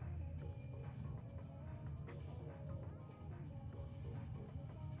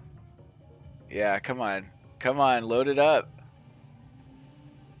 Yeah, come on. Come on, load it up.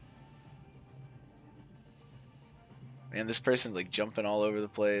 Man, this person's, like, jumping all over the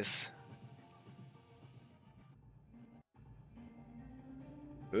place.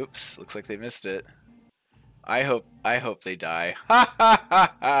 Oops, looks like they missed it. I hope they die. Ha ha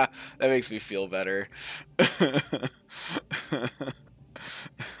ha ha! That makes me feel better.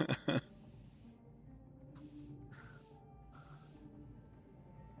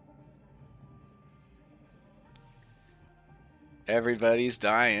 Everybody's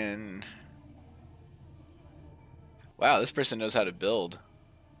dying. Wow, this person knows how to build.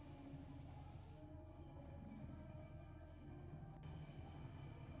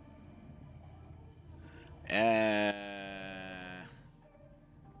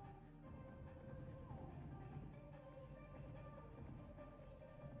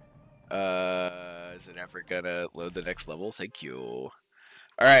 Is it ever gonna load the next level? Thank you.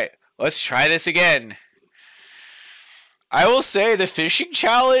 Alright, let's try this again. I will say the fishing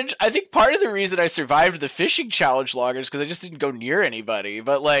challenge, I think part of the reason I survived the fishing challenge longer is because I just didn't go near anybody.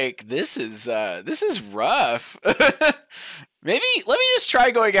 But, like, this is rough. Maybe, let me just try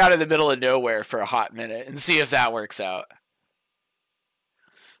going out in the middle of nowhere for a hot minute and see if that works out.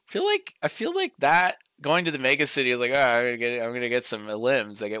 I feel like that going to the mega city is like, oh, I'm gonna get some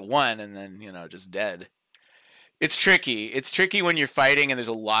limbs. I get one and then, you know, just dead. It's tricky. It's tricky when you're fighting and there's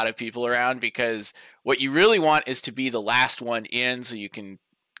a lot of people around, because what you really want is to be the last one in so you can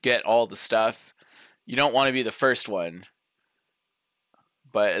get all the stuff. You don't want to be the first one.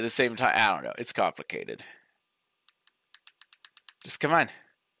 But at the same time, I don't know. It's complicated. Just come on.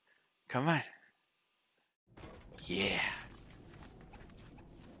 Come on. Yeah.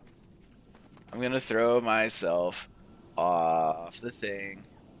 I'm going to throw myself off the thing.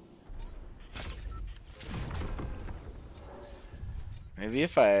 Maybe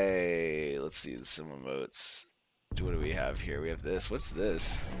if let's see some emotes. What do we have here? We have this. What's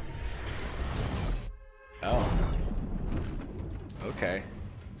this? Oh. Okay.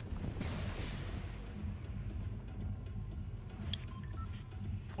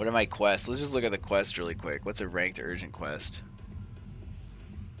 What are my quests? Let's just look at the quest really quick. What's a ranked urgent quest?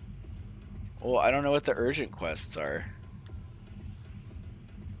 Well, I don't know what the urgent quests are.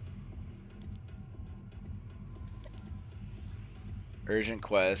 Urgent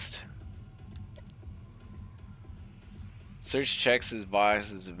quest. Search checks his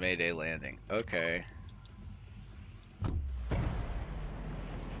boxes of Mayday landing. Okay.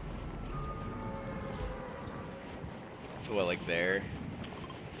 So what, like there?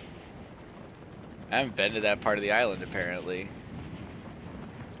 I haven't been to that part of the island apparently.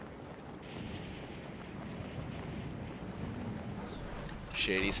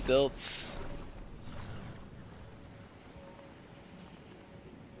 Shady stilts.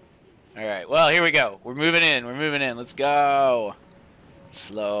 Alright, well, here we go. We're moving in. We're moving in. Let's go.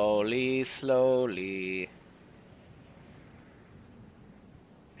 Slowly, slowly.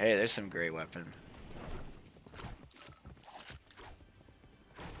 Hey, there's some great weapon.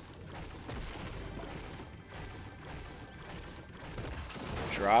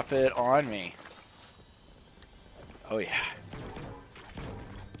 Drop it on me. Oh, yeah.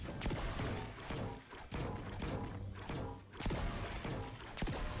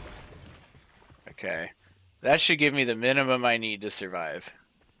 Okay. That should give me the minimum I need to survive.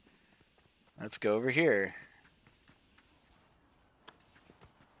 Let's go over here.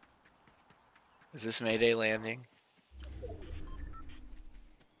 Is this Mayday landing?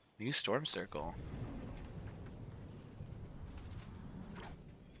 New storm circle.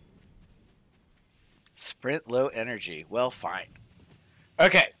 Sprint low energy. Well, fine.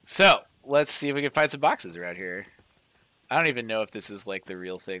 Okay, so let's see if we can find some boxes around here. I don't even know if this is like the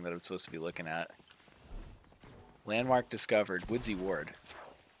real thing that I'm supposed to be looking at. Landmark discovered. Woodsy Ward.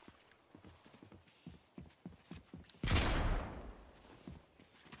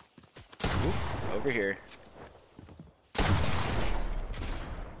 Oop, over here.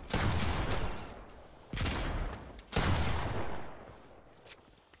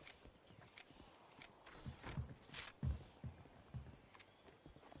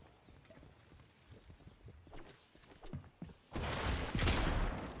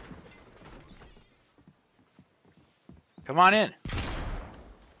 Come on in.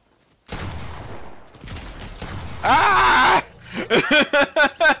 Ah!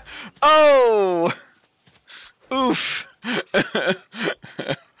 Oh! Oof.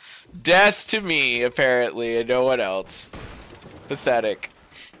 Death to me, apparently, and no one else. Pathetic.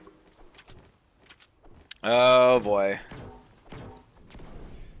 Oh, boy.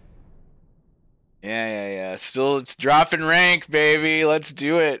 Yeah. Still, it's dropping rank, baby. Let's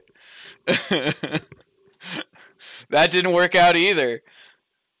do it. That didn't work out either.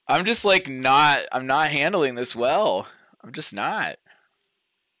 I'm just like I'm not handling this well. I'm just not.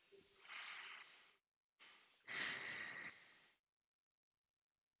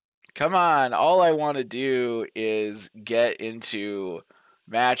 Come on, all I want to do is get into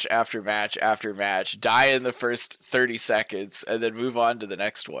match after match after match, die in the first 30 seconds, and then move on to the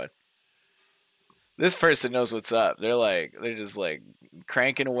next one. This person knows what's up. They're just like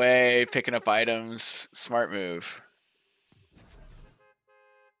cranking away, picking up items. Smart move.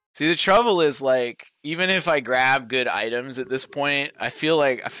 See, the trouble is, like, even if I grab good items at this point, I feel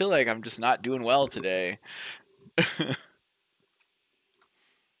like I'm just not doing well today.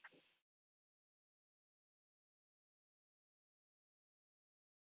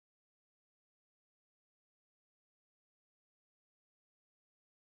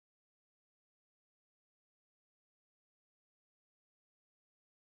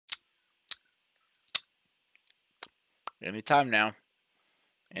 Anytime now.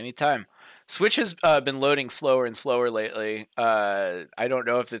 Anytime. Switch has been loading slower and slower lately. I don't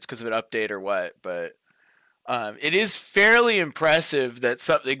know if it's because of an update or what, but it is fairly impressive that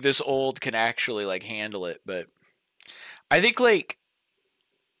something this old can actually like handle it. But I think like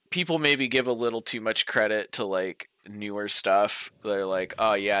people maybe give a little too much credit to like newer stuff. They're like,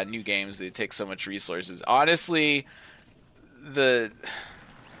 oh yeah, new games, they take so much resources. Honestly,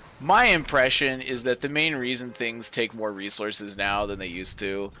 my impression is that the main reason things take more resources now than they used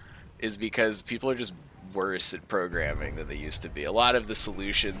to is because people are just worse at programming than they used to be. A lot of the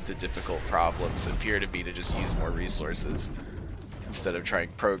solutions to difficult problems appear to be to just use more resources instead of trying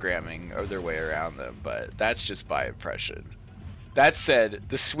programming or their way around them, but that's just my impression. That said,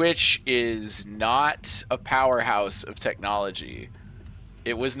 the Switch is not a powerhouse of technology.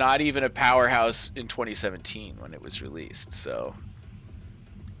 It was not even a powerhouse in 2017 when it was released, so...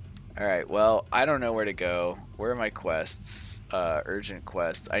 Alright, well, I don't know where to go. Where are my quests? Urgent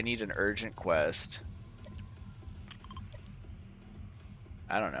quests. I need an urgent quest.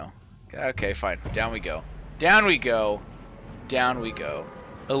 I don't know. Okay, fine. Down we go. Down we go. Down we go.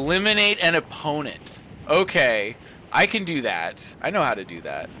 Eliminate an opponent. Okay, I can do that. I know how to do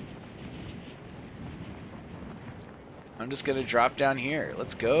that. I'm just gonna drop down here.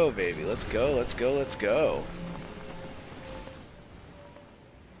 Let's go, baby. Let's go, let's go, let's go.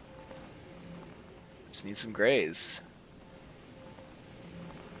 Just need some grays.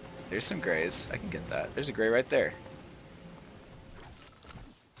 There's some grays. I can get that. There's a gray right there.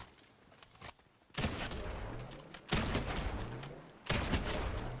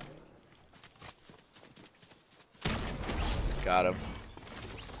 Got him.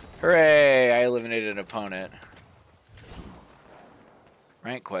 Hooray! I eliminated an opponent.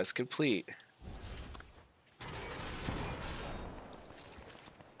 Rank quest complete.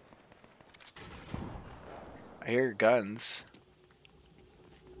 I hear guns.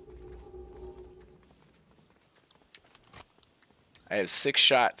 I have 6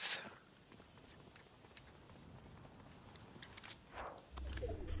 shots.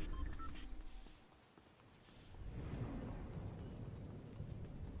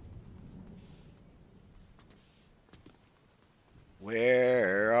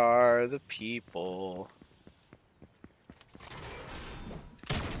 Where are the people?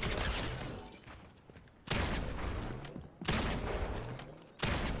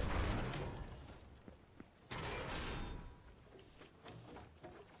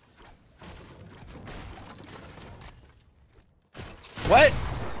 What?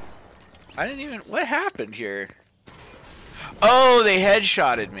 I didn't even... What happened here? Oh, they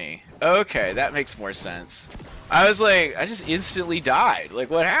headshotted me. Okay, that makes more sense. I was like, I just instantly died. Like,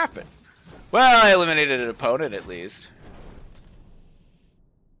 what happened? Well, I eliminated an opponent at least.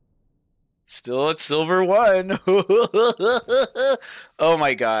 Still at silver 1. Oh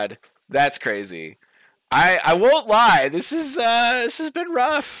my god. That's crazy. I won't lie. This has been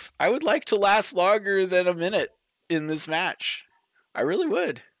rough. I would like to last longer than a minute in this match. I really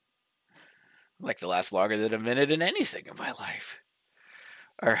would. I'd like to last longer than a minute in anything in my life.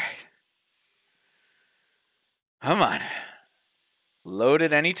 All right. Come on. Load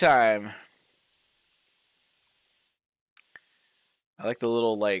at any time. I like the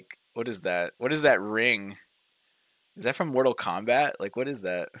little, like, what is that? What is that ring? Is that from Mortal Kombat? Like, what is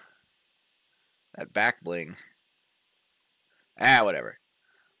that? That back bling. Ah, whatever.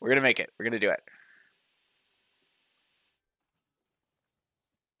 We're going to make it. We're going to do it.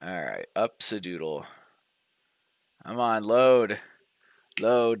 All right. Up-a-doodle. Come on, load.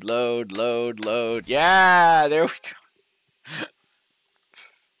 Load, load, load, load. Yeah, there we go.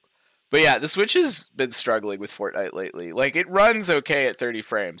 But yeah, the Switch has been struggling with Fortnite lately. Like, it runs okay at 30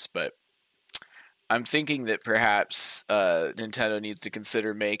 frames, but I'm thinking that perhaps Nintendo needs to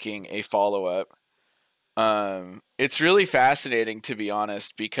consider making a follow-up. It's really fascinating, to be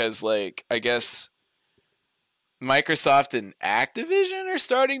honest, because, like, I guess Microsoft and Activision are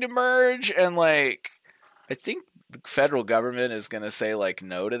starting to merge, and, like, I think the federal government is going to say, like,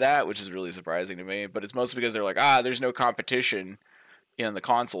 no to that, which is really surprising to me, but it's mostly because they're like, there's no competition in the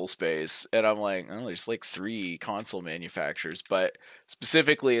console space, and I'm like, oh, there's like 3 console manufacturers, but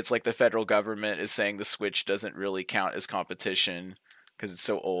specifically it's like the federal government is saying the Switch doesn't really count as competition because it's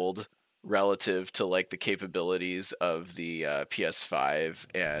so old relative to like the capabilities of the PS5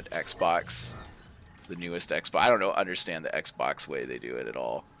 and Xbox, the newest Xbox. I don't understand the Xbox way they do it at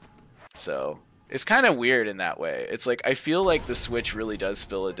all, so it's kind of weird in that way. It's like I feel like the Switch really does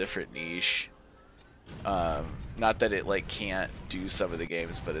fill a different niche. Not that it like can't do some of the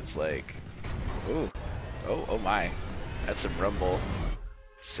games, but it's like, ooh, oh my, that's some rumble.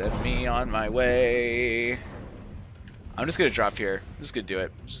 Send me on my way. I'm just gonna drop here. I'm just gonna do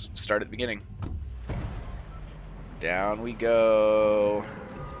it. Just start at the beginning. Down we go.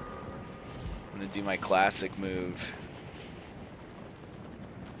 I'm gonna do my classic move.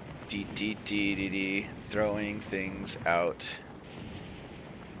 D, throwing things out.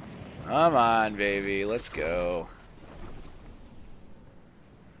 Come on, baby, let's go.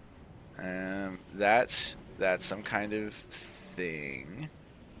 That's some kind of thing.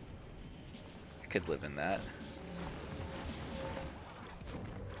 I could live in that.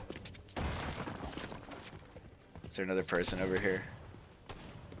 Is there another person over here?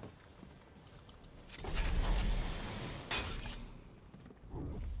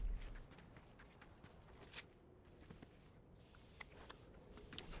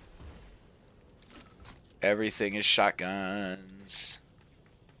 Everything is shotguns.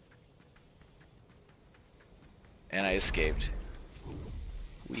 And I escaped.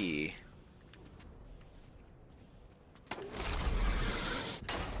 Wee.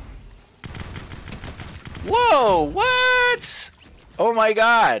 Whoa, what? Oh my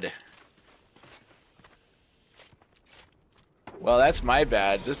god. Well, that's my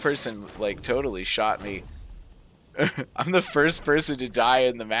bad. This person, like, totally shot me. I'm the first person to die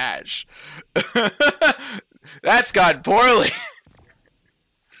in the match. That's gone poorly.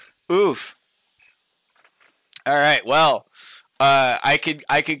 Oof. All right. Well, I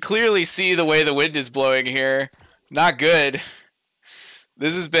could clearly see the way the wind is blowing here. It's not good.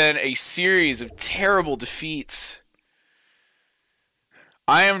 This has been a series of terrible defeats.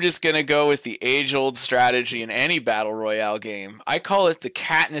 I am just going to go with the age-old strategy in any Battle Royale game. I call it the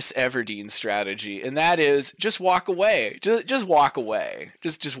Katniss Everdeen strategy, and that is just walk away. Just walk away.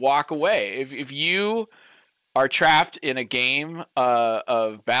 Just walk away. If you are trapped in a game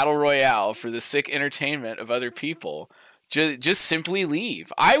of Battle Royale for the sick entertainment of other people, just simply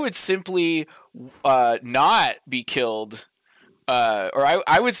leave. I would simply not be killed, or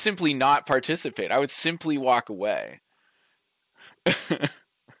I would simply not participate. I would simply walk away.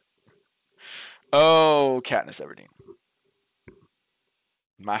 Oh, Katniss Everdeen,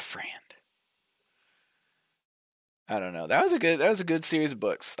 my friend. I don't know. That was a good series of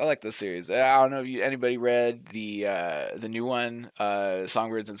books. I like this series. I don't know if anybody read the new one,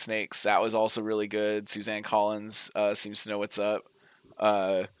 Songbirds and Snakes. That was also really good. Suzanne Collins seems to know what's up.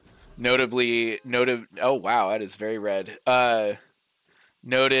 Noted. Oh wow, that is very red.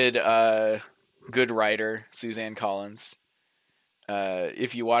 Noted good writer, Suzanne Collins.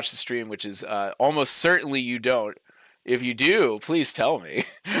 If you watch the stream, which is almost certainly you don't, If you do, please tell me.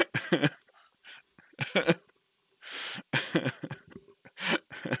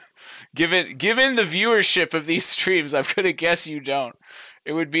 Given the viewership of these streams, I'm gonna guess you don't.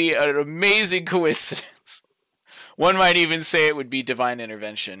 It would be an amazing coincidence. One might even say it would be divine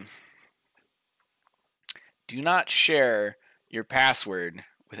intervention. Do not share your password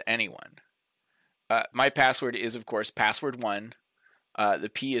with anyone. My password is, of course, password1.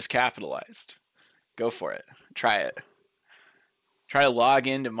 The P is capitalized. Go for it. Try it. Try to log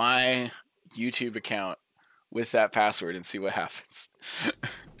into my YouTube account with that password and see what happens.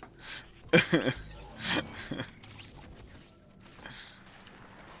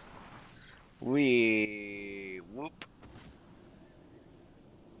 Whoop.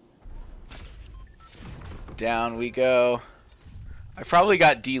 Down we go. I probably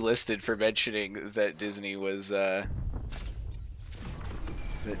got delisted for mentioning that Disney was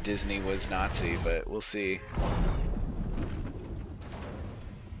Nazi, but we'll see.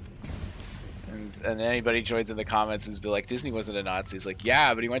 And anybody joins in the comments is be like, Disney wasn't a Nazi. It's like,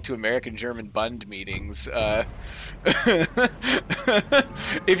 yeah, but he went to American-German Bund meetings.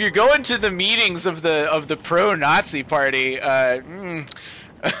 If you're going to the meetings of the pro-Nazi party, I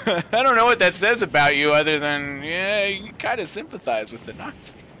don't know what that says about you other than, yeah, you kind of sympathize with the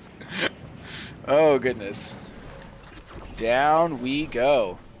Nazis. Oh, goodness. Down we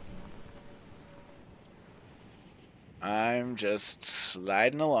go. I'm just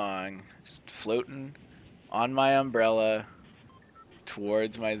sliding along, just floating on my umbrella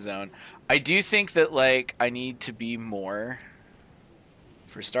towards my zone. I do think that, like, I need to be more.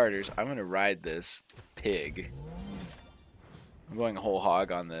 For starters, I'm going to ride this pig. I'm going whole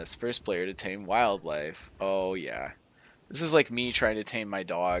hog on this. First player to tame wildlife. Oh, yeah. This is like me trying to tame my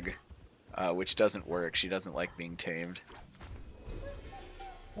dog, which doesn't work. She doesn't like being tamed.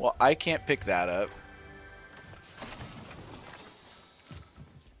 Well, I can't pick that up.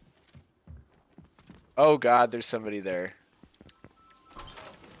 Oh god, there's somebody there.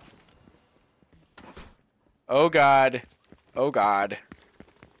 Oh god. Oh god.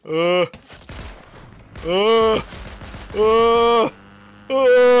 I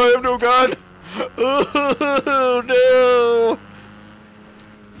have no gun. Oh no.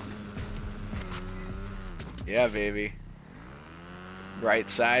 Yeah, baby. Right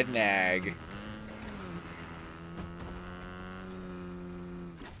side nag.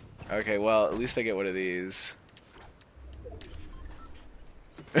 Okay, well, at least I get one of these.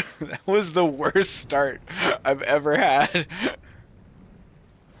 That was the worst start I've ever had.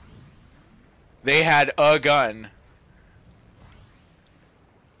 They had a gun.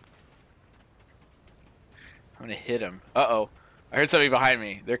 I'm gonna hit him. Uh-oh. I heard somebody behind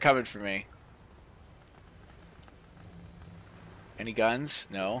me. They're coming for me. Any guns?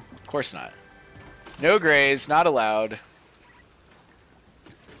 No? Of course not. No grays. Not allowed.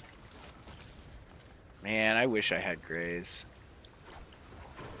 Man, I wish I had grays.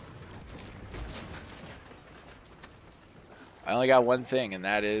 I only got one thing, and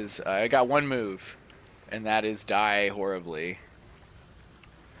that is... I got one move, and that is die horribly.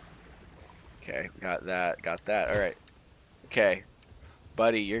 Okay, got that, got that. Alright. Okay.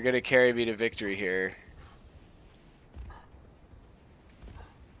 Buddy, you're gonna carry me to victory here.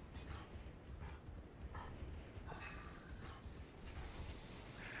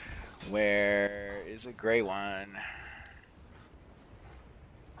 Where is a gray one?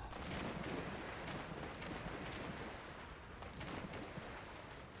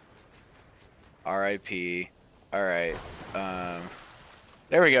 RIP. Alright.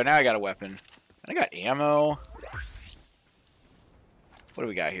 There we go. Now I got a weapon. I got ammo. What do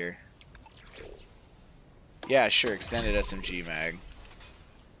we got here? Yeah, sure. Extended SMG mag.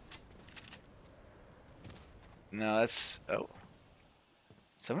 No, that's... Oh.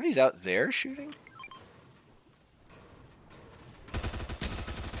 Somebody's out there shooting?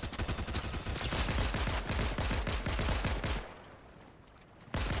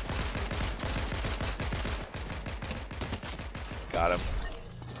 Got him.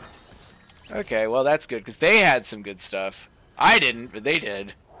 Okay, well that's good, because they had some good stuff. I didn't, but they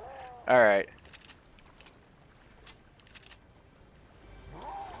did. Alright.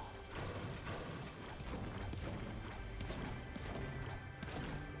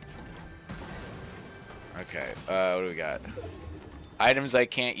 Okay, what do we got? Items I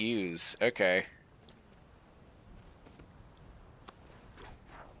can't use. Okay.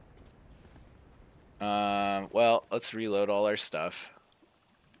 Well, let's reload all our stuff.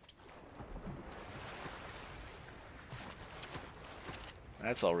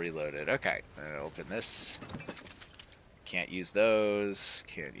 That's all reloaded. Okay, I'm gonna open this. Can't use those.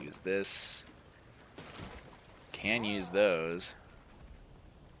 Can't use this. Can use those.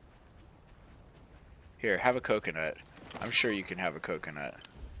 Here, have a coconut. I'm sure you can have a coconut.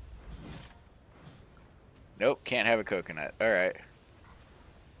 Nope, can't have a coconut. Alright.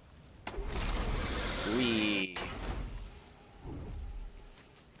 Wee.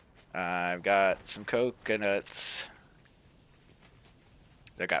 I've got some coconuts.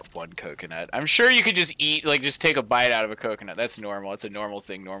 I got one coconut. I'm sure you could just eat, like, just take a bite out of a coconut. That's normal. It's a normal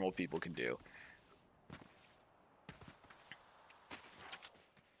thing normal people can do.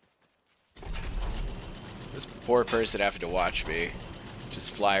 This poor person having to watch me just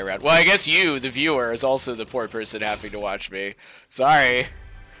fly around. Well, I guess you, the viewer, is also the poor person having to watch me. Sorry.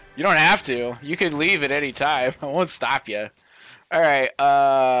 You don't have to. You can leave at any time. I won't stop you. Alright,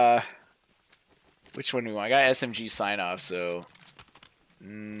 which one do we want? I got SMG sign-off, so...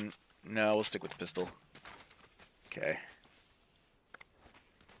 no, we'll stick with pistol. Okay.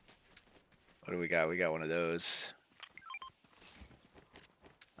 What do we got? We got one of those.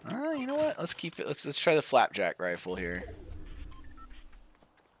 You know what? Let's keep it. Let's try the flapjack rifle here.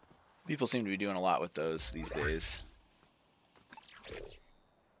 People seem to be doing a lot with those these days.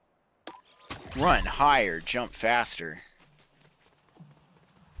 Run higher, jump faster.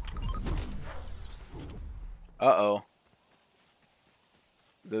 Uh-oh.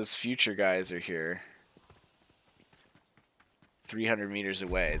 Those future guys are here. 300 meters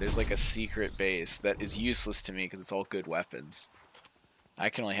away. There's like a secret base that is useless to me because it's all good weapons. I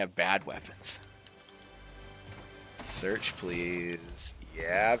can only have bad weapons. Search, please.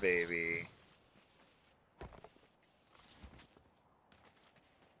 Yeah, baby.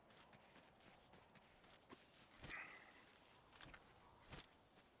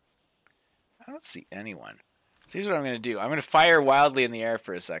 I don't see anyone. So here's what I'm going to do. I'm going to fire wildly in the air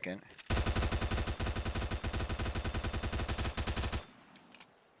for a second.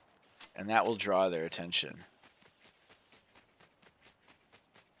 And that will draw their attention.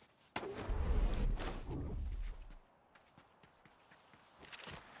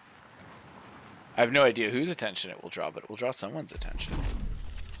 I have no idea whose attention it will draw, but it will draw someone's attention.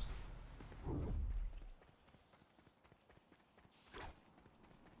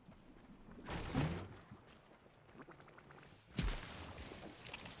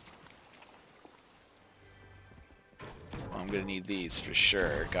 Well, I'm gonna need these for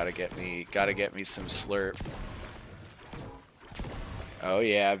sure. Gotta get me some slurp. Oh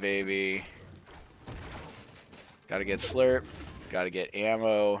yeah, baby. Gotta get slurp. Gotta get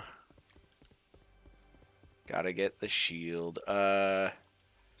ammo. Gotta get the shield.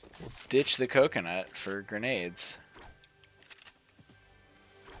 Ditch the coconut for grenades.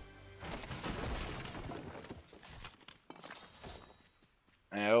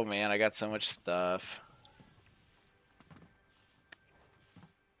 Oh man, I got so much stuff.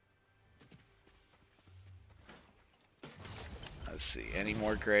 Let's see, any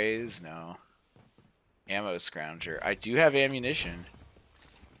more grays? No. Ammo scrounger. I do have ammunition.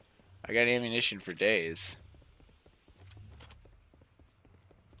 I got ammunition for days.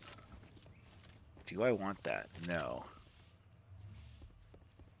 Do I want that? No.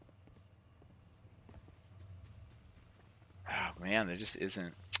 Oh man, there just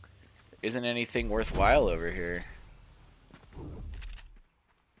isn't anything worthwhile over here.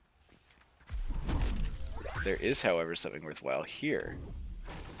 There is, however, something worthwhile here.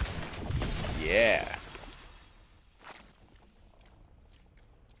 Yeah.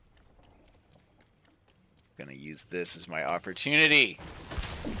 Gonna use this as my opportunity.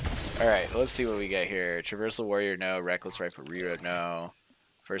 Alright, let's see what we get here. Traversal Warrior, no. Reckless Rifle Reload, no.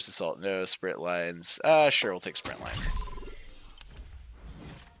 First Assault, no. Sprint Lines. Sure, we'll take Sprint Lines.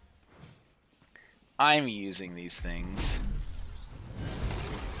 I'm using these things.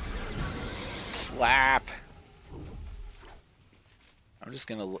 Slap! I'm just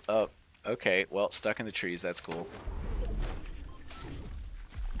gonna... Oh, okay. Well, stuck in the trees. That's cool.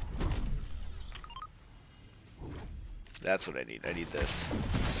 That's what I need. I need this.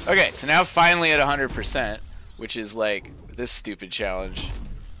 Okay, so now finally at 100%, which is like this stupid challenge.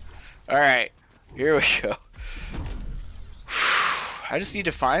 Alright, here we go. I just need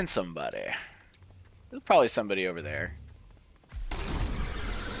to find somebody. There's probably somebody over there.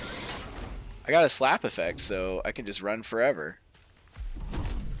 I got a slap effect, so I can just run forever.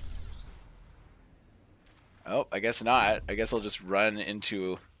 Oh, I guess not. I guess I'll just run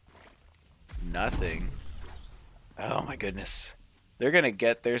into nothing. Oh my goodness. They're gonna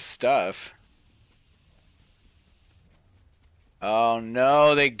get their stuff. Oh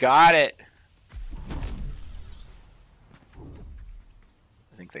no, they got it.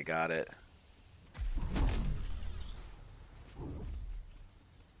 I think they got it.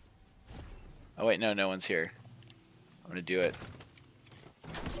 Oh wait, no, no one's here. gonna do it.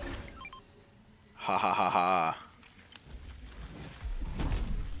 Ha ha ha ha.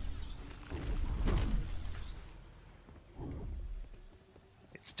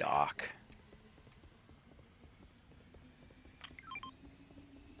 It's Doc.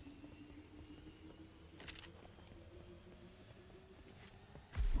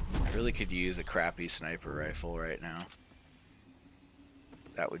 I really could use a crappy sniper rifle right now.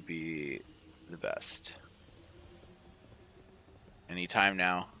 That would be the best. Anytime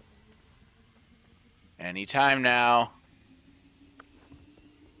now. Anytime now.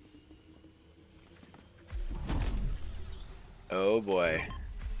 Oh boy.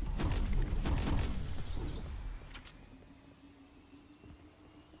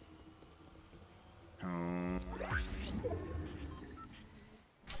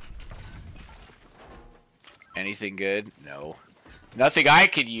 Anything good? No. Nothing I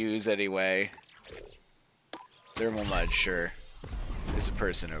could use anyway. Thermal mud, sure. There's a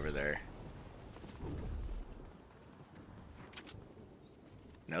person over there.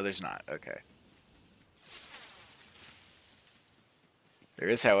 No, there's not. Okay. There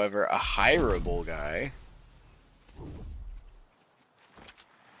is, however, a hireable guy.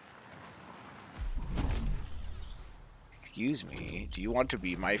 Excuse me. Do you want to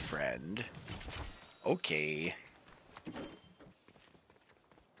be my friend? Okay.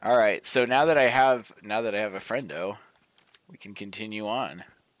 All right. So now that I have a friendo, we can continue on.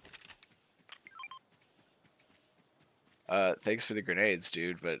 Thanks for the grenades,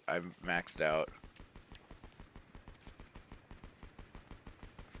 dude, but I'm maxed out.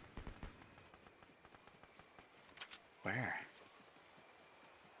 Where?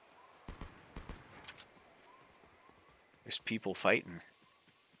 There's people fighting.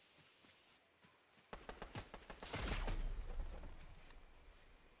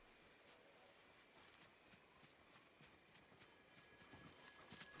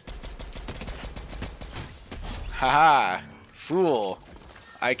 Haha! Fool!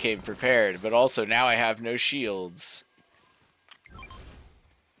 I came prepared, but also now I have no shields.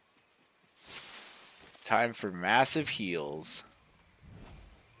 Time for massive heals.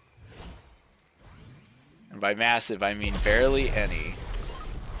 And by massive, I mean barely any.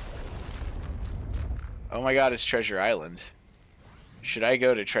 Oh my god, it's Treasure Island. Should I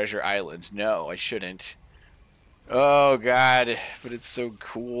go to Treasure Island? No, I shouldn't. Oh god, but it's so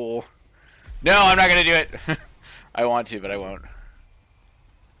cool. No, I'm not gonna do it! I want to, but I won't.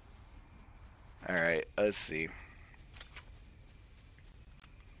 Alright, let's see.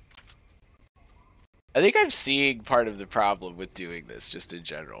 I think I'm seeing part of the problem with doing this, just in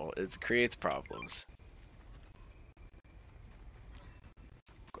general. It creates problems.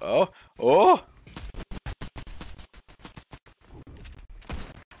 Oh! Oh!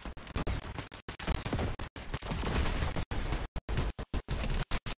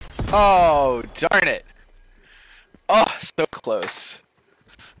 Oh, darn it! Oh, so close.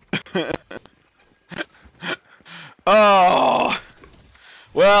 Oh!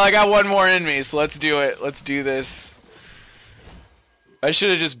 Well, I got one more in me, so let's do it. Let's do this. I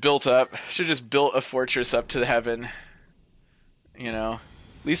should have just built up. Should have just built a fortress up to the heaven. You know?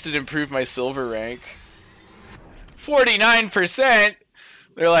 At least it improved my silver rank. 49%?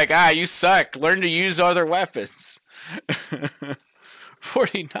 They're like, ah, you suck. Learn to use other weapons.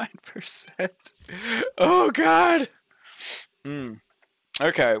 49%. Oh, God.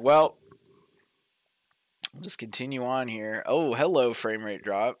 Okay, well, we'll just continue on here. Oh, hello, frame rate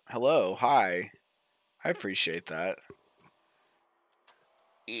drop. Hello, hi. I appreciate that.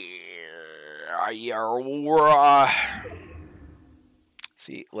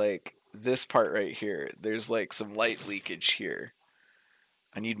 See, like, this part right here, there's like some light leakage here.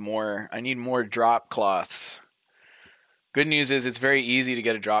 I need more drop cloths. Good news is it's very easy to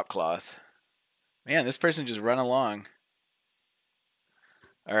get a drop cloth. Man, this person just run along.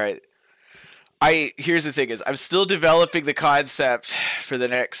 All right. Here's the thing is I'm still developing the concept for the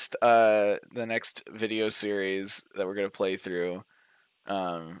next video series that we're going to play through.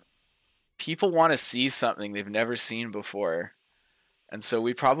 People want to see something they've never seen before. And so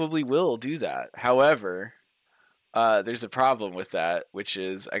we probably will do that. However, there's a problem with that, which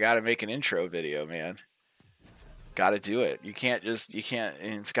is I got to make an intro video, man. Got to do it.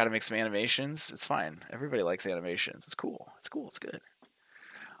 It's got to make some animations. It's fine. Everybody likes animations. It's cool. It's cool. It's good.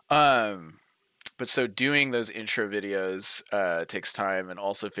 But so doing those intro videos takes time, and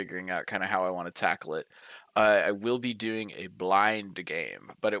also figuring out kind of how I want to tackle it. I will be doing a blind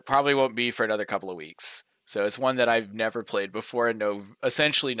game, but it probably won't be for another couple of weeks. So it's one that I've never played before and know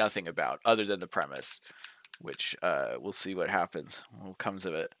essentially nothing about other than the premise, which we'll see what happens, what comes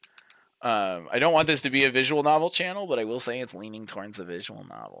of it. I don't want this to be a visual novel channel, but I will say it's leaning towards a visual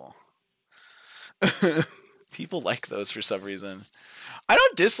novel. People like those for some reason. I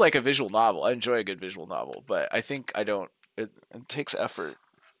don't dislike a visual novel. I enjoy a good visual novel, but I think I don't. It takes effort.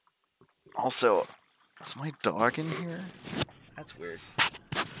 Also, is my dog in here? That's weird.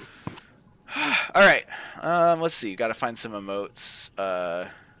 All right. Let's see. Got to find some emotes.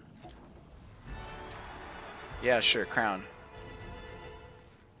 Yeah, sure. Crown.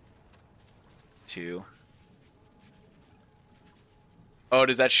 2. Oh,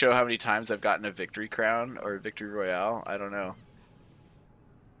 does that show how many times I've gotten a victory crown or a victory royale? I don't know.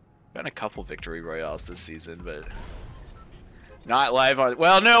 I've gotten a couple victory royales this season, but not live on.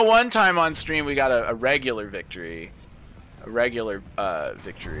 Well, no, one time on stream we got a regular victory,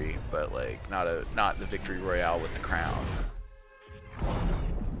 victory, but like not the victory royale with the crown.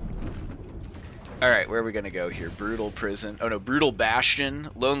 All right, where are we gonna go here? Brutal prison. Oh no, brutal bastion,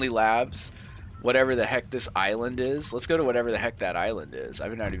 lonely labs. Whatever the heck this island is. Let's go to whatever the heck that island is.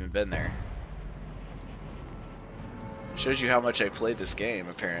 I've not even been there. Shows you how much I played this game,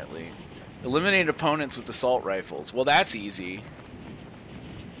 apparently. Eliminate opponents with assault rifles. Well, that's easy.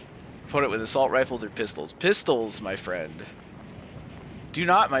 Opponent with assault rifles or pistols. Pistols, my friend. Do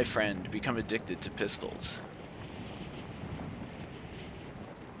not, my friend, become addicted to pistols.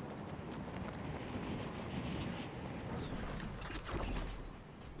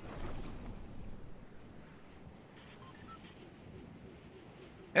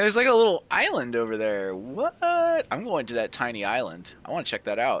 And there's like a little island over there. What? I'm going to that tiny island. I want to check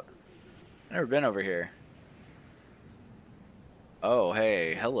that out. I've never been over here. Oh,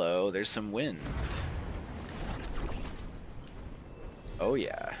 hey, hello. There's some wind. Oh,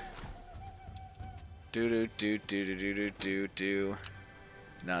 yeah. Do-do-do-do-do-do-do-do.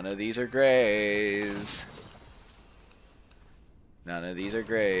 None of these are grays. None of these are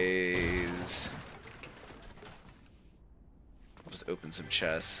grays. I'll just open some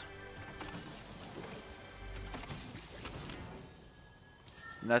chests.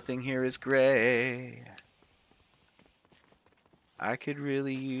 Nothing here is gray. I could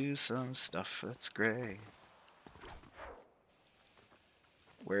really use some stuff that's gray.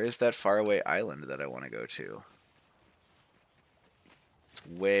 Where is that faraway island that I want to go to? It's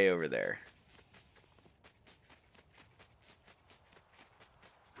way over there.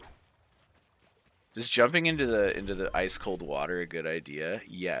 Is jumping into the ice cold water a good idea?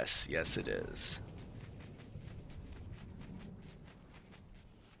 Yes, yes it is.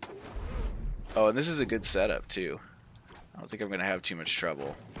 Oh, and this is a good setup too. I don't think I'm gonna have too much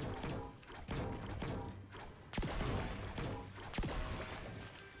trouble.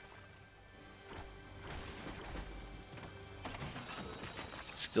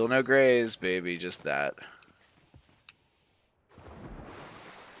 Still no grays, baby, just that.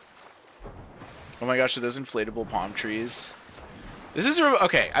 Oh my gosh, are those inflatable palm trees? This is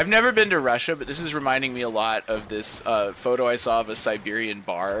okay. I've never been to Russia, but this is reminding me a lot of this photo I saw of a Siberian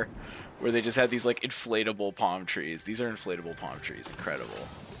bar where they just had these like inflatable palm trees. These are inflatable palm trees. Incredible.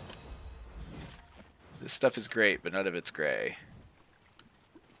 This stuff is great, but none of it's gray.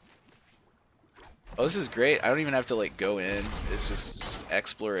 Oh, this is great. I don't even have to like go in. It's just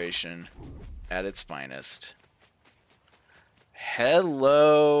exploration at its finest.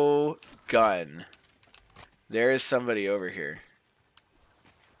 Hello, gun. There is somebody over here.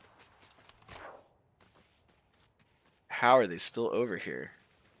 How are they still over here?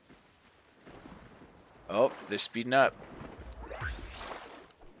 Oh, they're speeding up.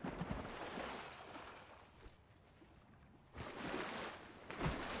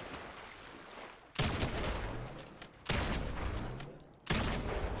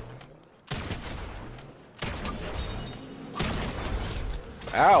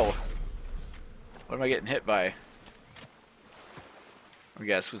 Ow! What am I getting hit by? I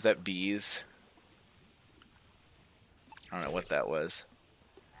guess, was that bees? I don't know what that was.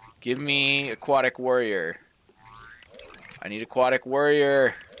 Give me aquatic warrior. I need aquatic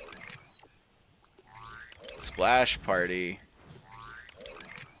warrior. Splash party.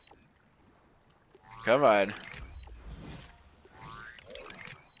 Come on.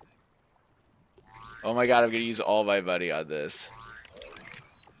 Oh my god, I'm gonna use all my money on this.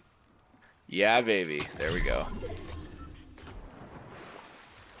 Yeah, baby. There we go.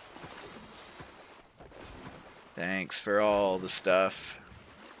 Thanks for all the stuff.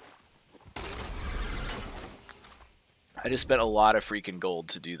 I just spent a lot of freaking gold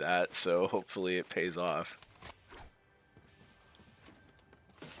to do that, so hopefully it pays off.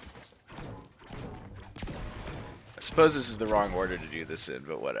 I suppose this is the wrong order to do this in,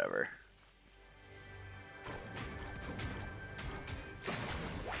 but whatever.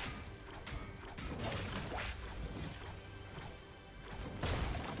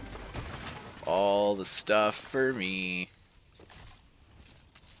 all the stuff for me.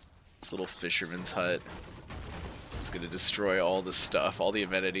 This little fisherman's hut is gonna destroy all the stuff, all the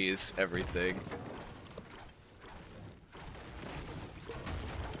amenities, everything.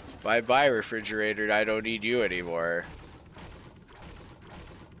 Bye-bye, refrigerator. I don't need you anymore.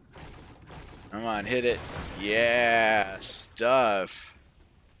 Come on, hit it. Yeah, stuff.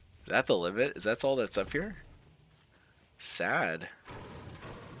 Is that the limit? Is that all that's up here? Sad.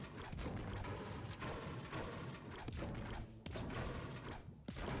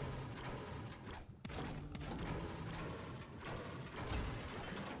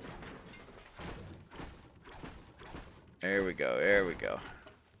 There we go, there we go.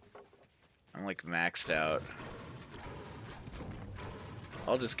 I'm like maxed out.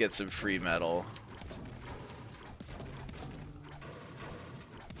 I'll just get some free metal.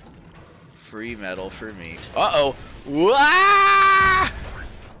 Free metal for me. Uh-oh! Wah!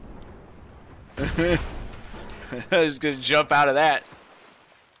 I was gonna jump out of that.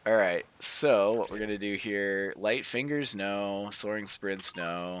 Alright, so what we're gonna do here, light fingers, no. Soaring sprints,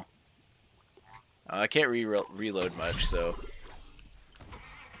 no. I can't reload much, so.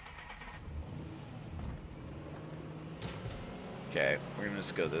 Okay, we're gonna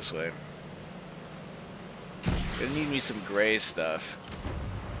just go this way. Gonna need me some gray stuff.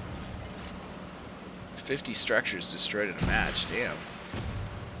 50 structures destroyed in a match, damn.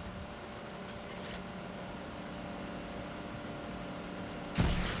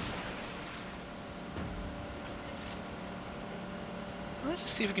 Let's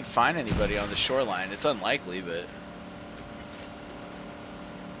just see if we can find anybody on the shoreline. It's unlikely, but...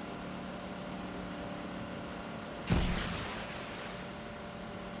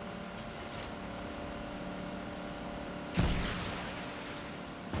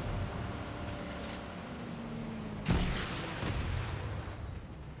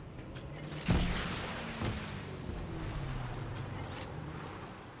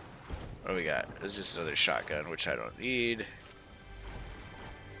 what do we got? It's just another shotgun, which I don't need.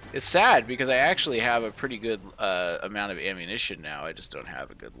 It's sad because I actually have a pretty good amount of ammunition now. I just don't have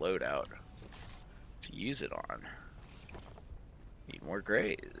a good loadout to use it on. Need more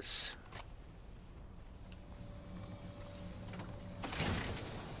grays.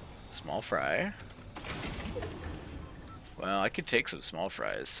 Small fry. Well, I could take some small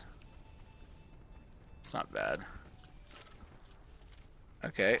fries. It's not bad.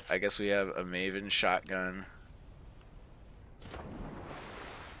 Okay, I guess we have a Maven shotgun.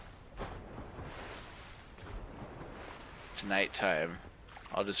 It's nighttime.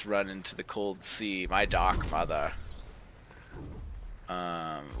 I'll just run into the cold sea. My dock, mother.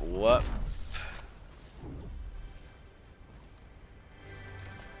 Whoop.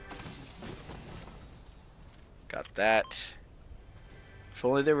 Got that. If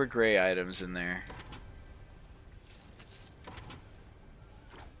only there were gray items in there.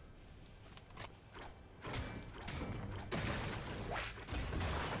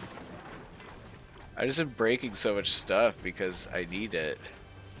 I just am breaking so much stuff because I need it.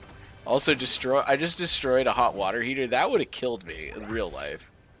 Also, I just destroyed a hot water heater. That would have killed me in real life.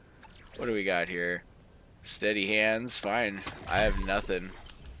 What do we got here? Steady hands. Fine. I have nothing.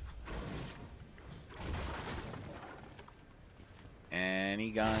 Any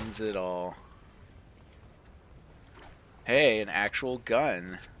guns at all. Hey, an actual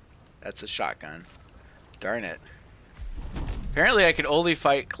gun. That's a shotgun. Darn it. Apparently I can only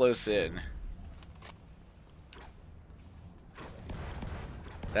fight close in.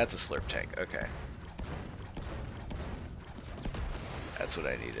 That's a slurp tank, okay. That's what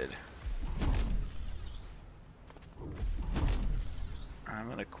I needed. I'm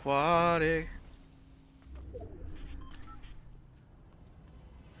an aquatic.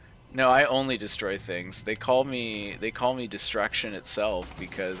 No, I only destroy things. They call me destruction itself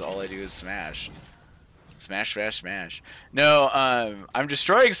because all I do is smash. Smash, smash, smash. No, I'm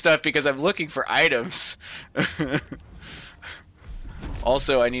destroying stuff because I'm looking for items.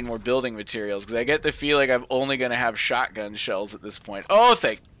 Also, I need more building materials because I get the feeling I'm only going to have shotgun shells at this point. Oh,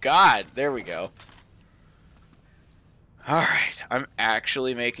 thank God. There we go. Alright, I'm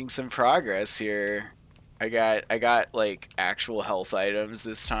actually making some progress here. I got like actual health items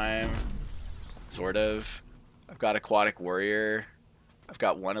this time. Sort of. I've got Aquatic Warrior. I've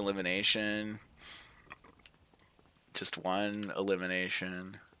got one elimination. Just one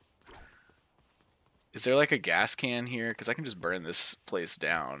elimination. Is there like a gas can here? Because I can just burn this place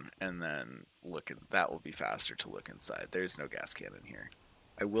down and then look at that. Will be faster to look inside. There's no gas can in here.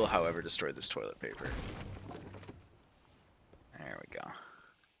 I will, however, destroy this toilet paper. There we go.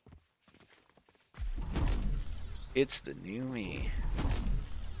 It's the new me.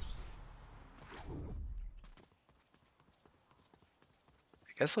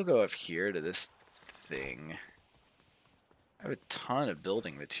 Guess I'll go up here to this thing. I have a ton of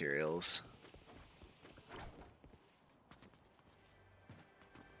building materials.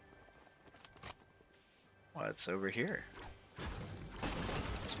 What's over here?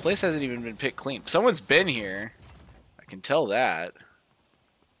 This place hasn't even been picked clean. Someone's been here. I can tell that.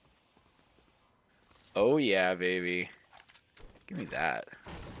 Oh yeah, baby. Give me that.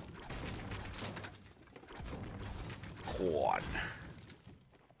 Quad.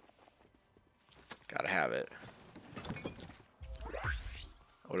 Gotta have it.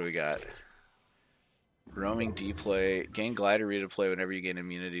 What do we got? Roaming D-play. Gain glider replay whenever you gain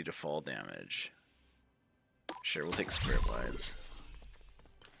immunity to fall damage. Sure, we'll take spirit lines.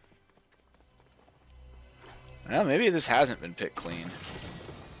 Well, maybe this hasn't been picked clean.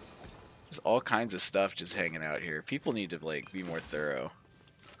 There's all kinds of stuff just hanging out here. People need to, like, be more thorough.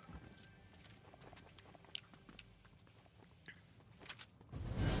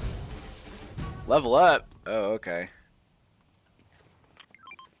 Level up? Oh, okay.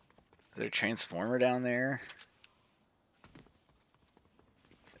 Is there a transformer down there?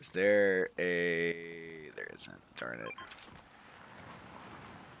 Is there a... There isn't. Darn it.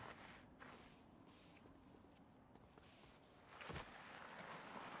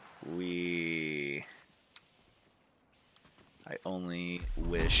 I only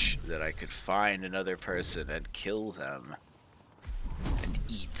wish that I could find another person and kill them. And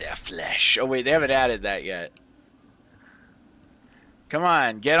eat their flesh. Oh wait, they haven't added that yet. Come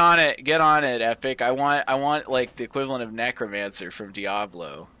on, get on it, Epic. I want like the equivalent of Necromancer from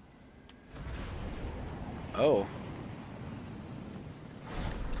Diablo. Oh.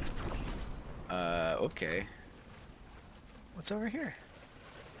 Okay. What's over here?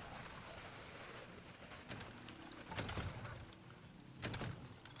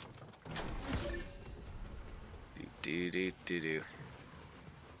 Do.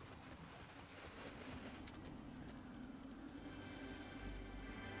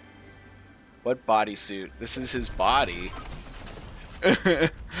 What bodysuit? This is his body.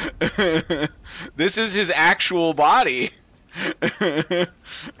 This is his actual body.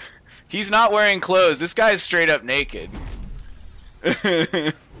 He's not wearing clothes. This guy's straight up naked.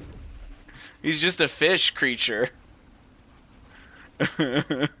 He's just a fish creature.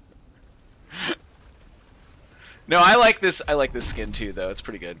 No, I like this skin too, though. It's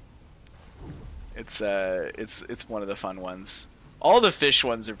pretty good. It's one of the fun ones. All the fish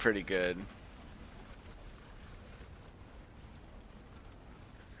ones are pretty good.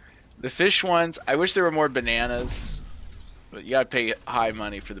 The fish ones, I wish there were more bananas, but you gotta pay high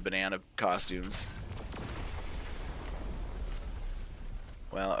money for the banana costumes.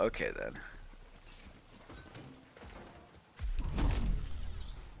 Well, okay then.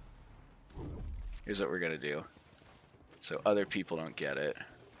 Here's what we're gonna do, so other people don't get it.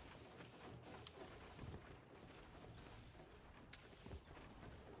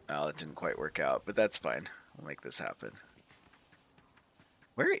 Well, it didn't quite work out, but that's fine. We'll make this happen.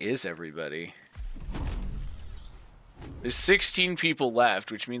 Where is everybody? There's 16 people left,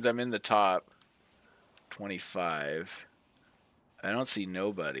 which means I'm in the top 25. I don't see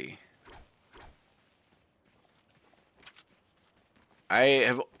nobody. I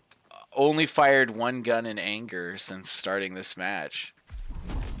have only fired one gun in anger since starting this match.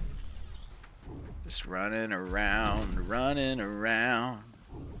 Just running around, running around.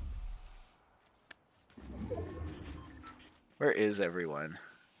 Where is everyone?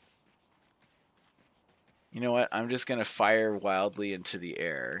 You know what? I'm just gonna fire wildly into the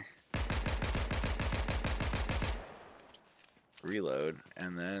air. Reload,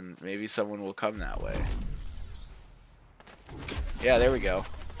 and then maybe someone will come that way. Yeah, there we go.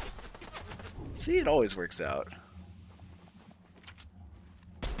 See, it always works out.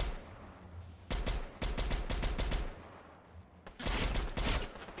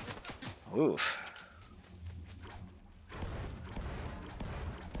 Oof.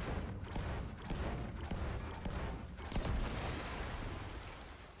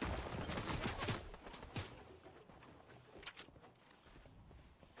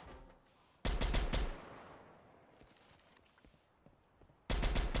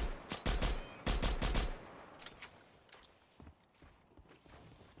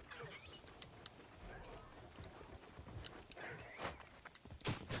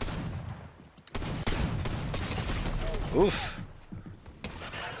 Oof.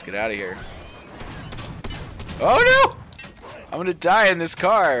 Let's get out of here. Oh no! I'm gonna die in this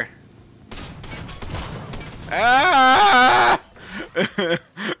car. Ah!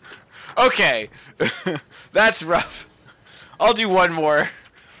 Okay. That's rough. I'll do one more.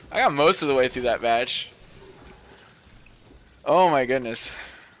 I got most of the way through that match. Oh my goodness.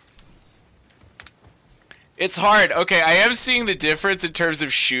 It's hard. Okay, I am seeing the difference in terms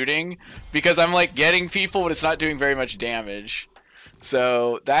of shooting because I'm like getting people, but it's not doing very much damage.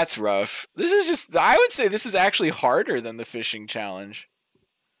 So that's rough. This is just, I would say this is actually harder than the fishing challenge.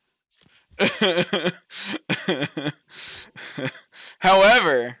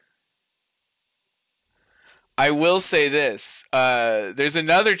 However, I will say this. There's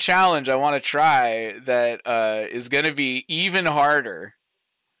another challenge I want to try that is going to be even harder.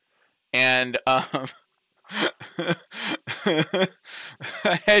 And I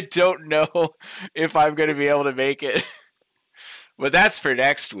don't know if I'm going to be able to make it. But that's for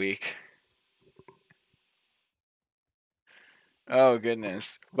next week. Oh,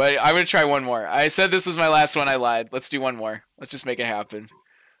 goodness. But I'm going to try one more. I said this was my last one. I lied. Let's do one more. Let's just make it happen.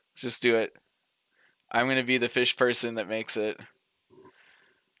 Let's just do it. I'm going to be the fish person that makes it.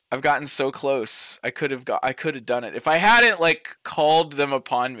 I've gotten so close. I could have done it. If I hadn't like called them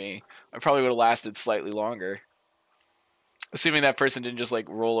upon me, I probably would have lasted slightly longer. Assuming that person didn't just like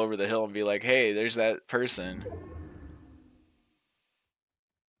roll over the hill and be like, "Hey, there's that person."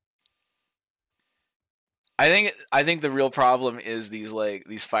 I think the real problem is these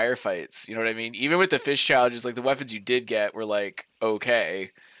firefights. You know what I mean? Even with the fish challenges, like the weapons you did get were like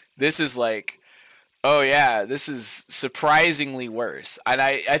okay. This is like, oh yeah, this is surprisingly worse. And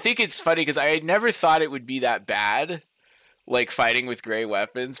I think it's funny because I never thought it would be that bad, like fighting with gray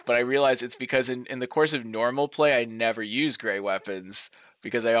weapons, but I realize it's because in the course of normal play I never use gray weapons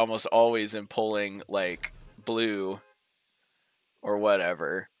because I almost always am pulling like blue or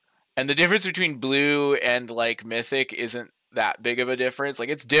whatever. And the difference between blue and like mythic isn't that big of a difference. Like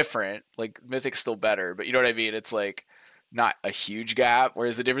it's different. Like mythic's still better, but you know what I mean? It's like not a huge gap,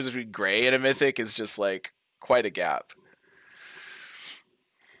 whereas the difference between gray and a mythic is just like quite a gap.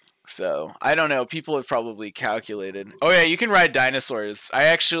 So I don't know. People have probably calculated. Oh yeah, you can ride dinosaurs. I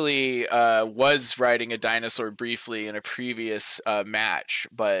actually was riding a dinosaur briefly in a previous match,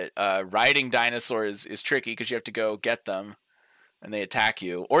 but riding dinosaurs is tricky because you have to go get them and they attack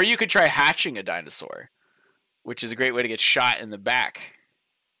you. Or you could try hatching a dinosaur, which is a great way to get shot in the back.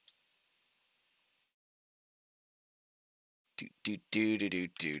 Do do do do do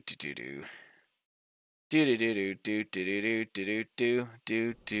do do do. Do do do do do do do do do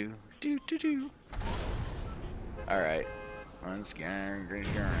do do do do do. All right, let's go. I'm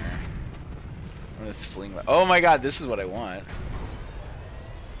gonna fling. Oh my god, this is what I want.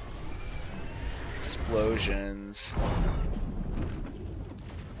 Explosions.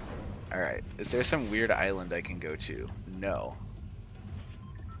 All right, is there some weird island I can go to? No.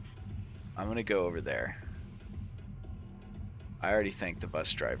 I'm gonna go over there. I already thanked the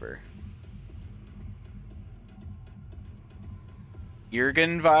bus driver.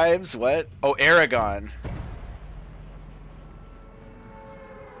 Irgun vibes? What? Oh, Aragon.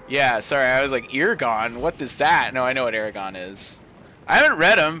 Yeah, sorry, I was like, Irgon? What is that? No, I know what Aragon is. I haven't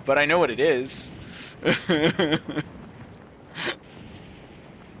read them, but I know what it is.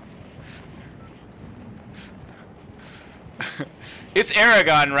 It's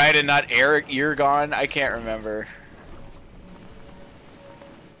Aragon, right? And not Irgon? I can't remember.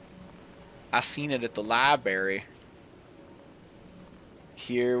 I seen it at the library.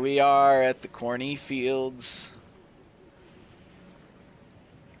 Here we are at the corny fields.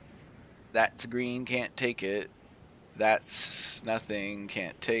 That's green, can't take it. That's nothing,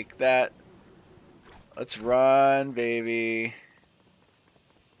 can't take that. Let's run, baby.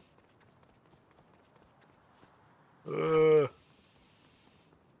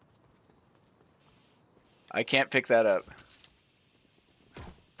 I can't pick that up.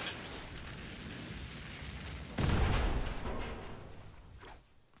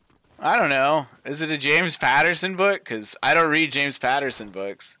 I don't know. Is it a James Patterson book? Because I don't read James Patterson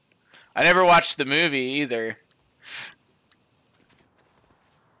books. I never watched the movie either.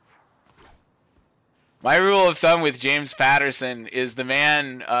 My rule of thumb with James Patterson is the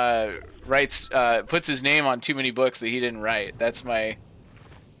man puts his name on too many books that he didn't write. That's my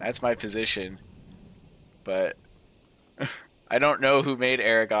position. But I don't know who made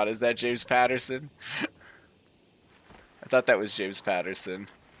Aragon. Is that James Patterson? I thought that was James Patterson.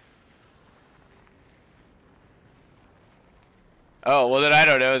 Oh, well then I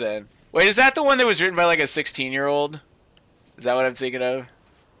don't know then. Wait, is that the one that was written by like a 16-year-old? Is that what I'm thinking of?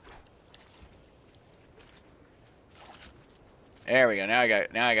 There we go. Now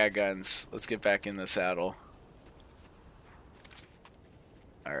I got guns. Let's get back in the saddle.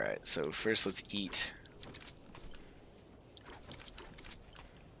 All right. So first let's eat.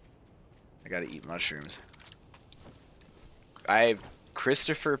 I got to eat mushrooms. I have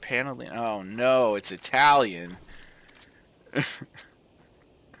Christopher Panolino. Oh no, it's Italian.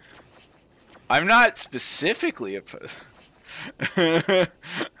 I'm not specifically opposed.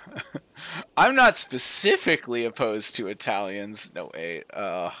 I'm not specifically opposed to Italians. No, wait.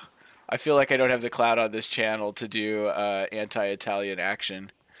 I feel like I don't have the clout on this channel to do anti-Italian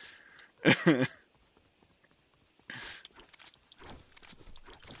action.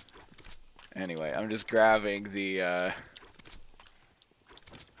 Anyway, I'm just grabbing the...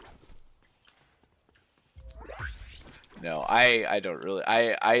 No, I don't really.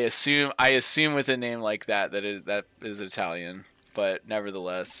 I assume with a name like that that is Italian, but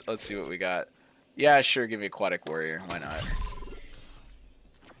nevertheless, let's see what we got. Yeah, sure, give me Aquatic Warrior. Why not?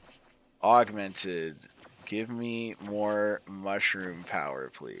 Augmented. Give me more mushroom power,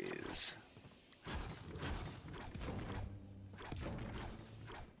 please.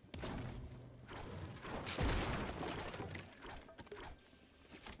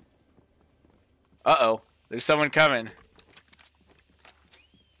 Uh-oh. There's someone coming.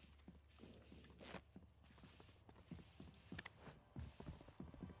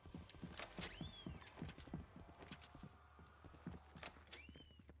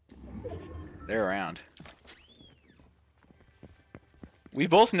 They're around. We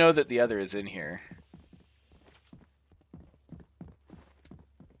both know that the other is in here.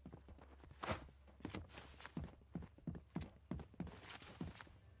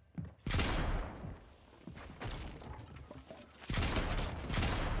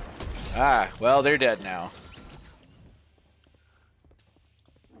 Ah, well, they're dead now.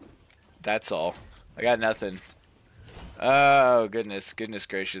 That's all. I got nothing. Oh, goodness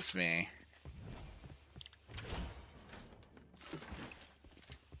gracious me.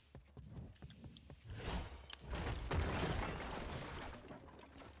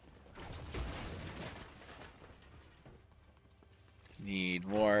 Need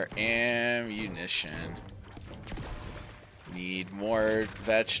more ammunition. Need more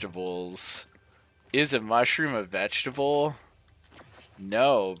vegetables. Is a mushroom a vegetable?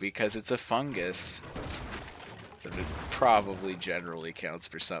 No, because it's a fungus. So it probably generally counts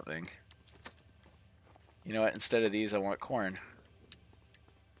for something. You know what? Instead of these, I want corn.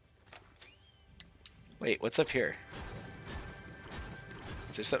 Wait, what's up here?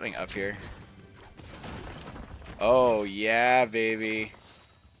 Is there something up here? Oh, yeah, baby.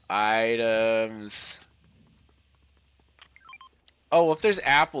 Items. Oh, well, if there's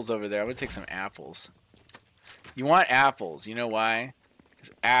apples over there, I'm going to take some apples. You want apples. You know why?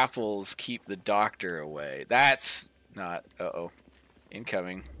 Because apples keep the doctor away. That's not... Uh-oh.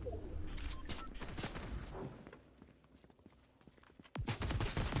 Incoming.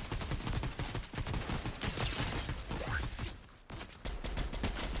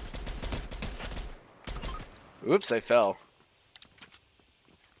 Oops, I fell.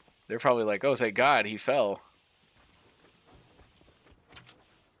 They're probably like, oh, thank God, he fell.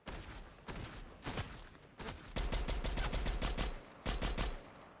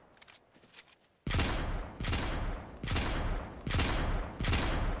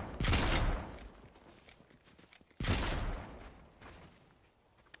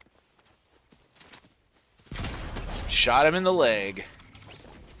 Shot him in the leg.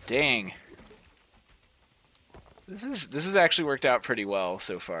 Dang. This has actually worked out pretty well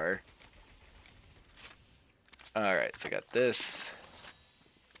so far. Alright, so I got this.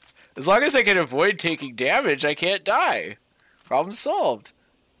 As long as I can avoid taking damage, I can't die. Problem solved.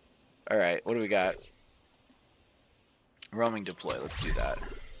 Alright, what do we got? Roaming deploy, let's do that.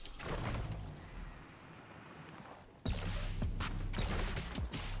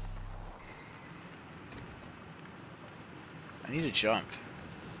 I need to jump.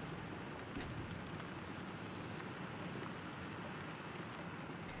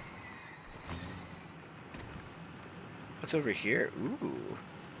 What's over here? Ooh.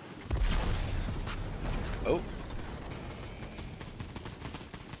 Oh.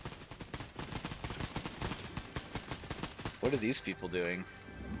 What are these people doing?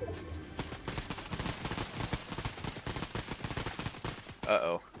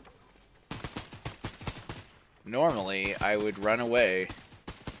 Uh-oh. Normally, I would run away.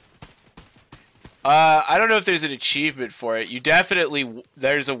 I don't know if there's an achievement for it. You definitely...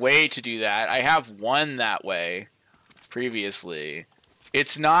 There's a way to do that. I have won that way previously.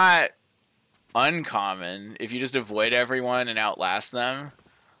 It's not uncommon if you just avoid everyone and outlast them.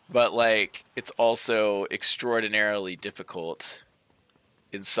 But, like, it's also extraordinarily difficult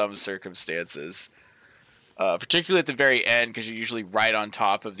in some circumstances. Particularly at the very end, because you're usually right on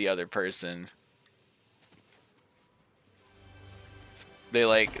top of the other person. They,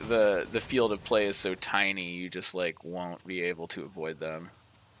 like, the field of play is so tiny, you just, like, won't be able to avoid them.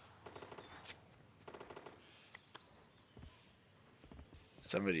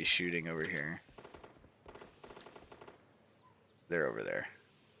 Somebody's shooting over here. They're over there.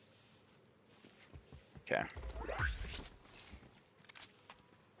 Okay.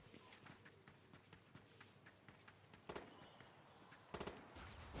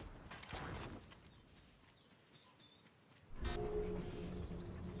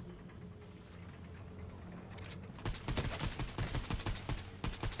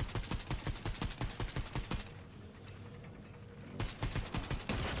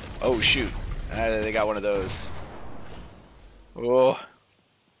 Oh shoot, they got one of those. Oh.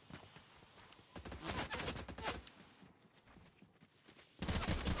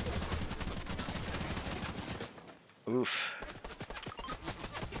 Oof.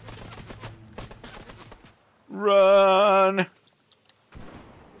 Run!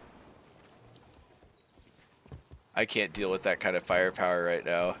 I can't deal with that kind of firepower right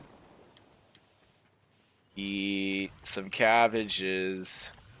now. Eat some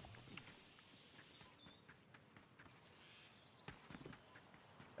cabbages.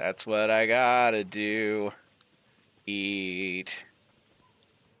 That's what I gotta do. Eat.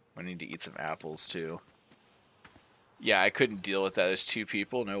 I need to eat some apples too. Yeah, I couldn't deal with that. There's 2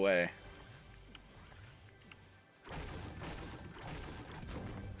 people. No way.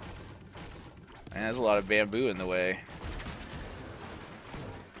 And there's a lot of bamboo in the way.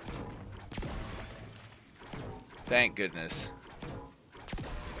 Thank goodness.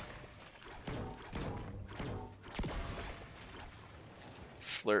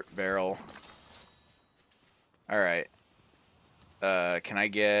 Slurp barrel. Alright. Can I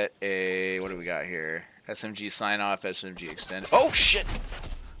get a... What do we got here? SMG sign off, SMG extend. Oh, shit!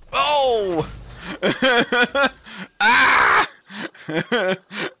 Oh! Ah!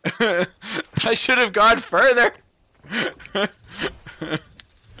 I should have gone further!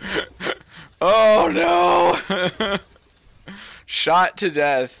 Oh, no! Shot to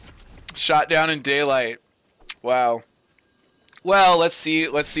death. Shot down in daylight. Wow. Well, let's see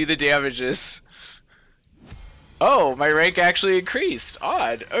the damages. Oh, my rank actually increased.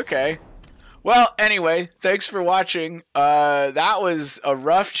 Odd. Okay. Well, anyway, thanks for watching. That was a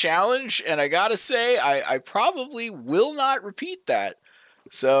rough challenge, and I gotta say, I probably will not repeat that.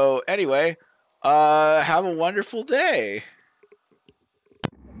 So, anyway, have a wonderful day.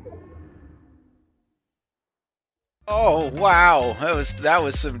 Oh wow, that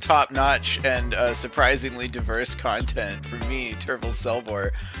was some top-notch and surprisingly diverse content from me, Turbo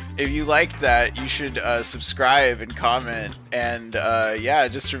Cellbore. If you liked that, you should subscribe and comment. And yeah,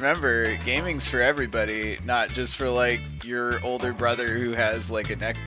 just remember, gaming's for everybody, not just for like your older brother who has like a neck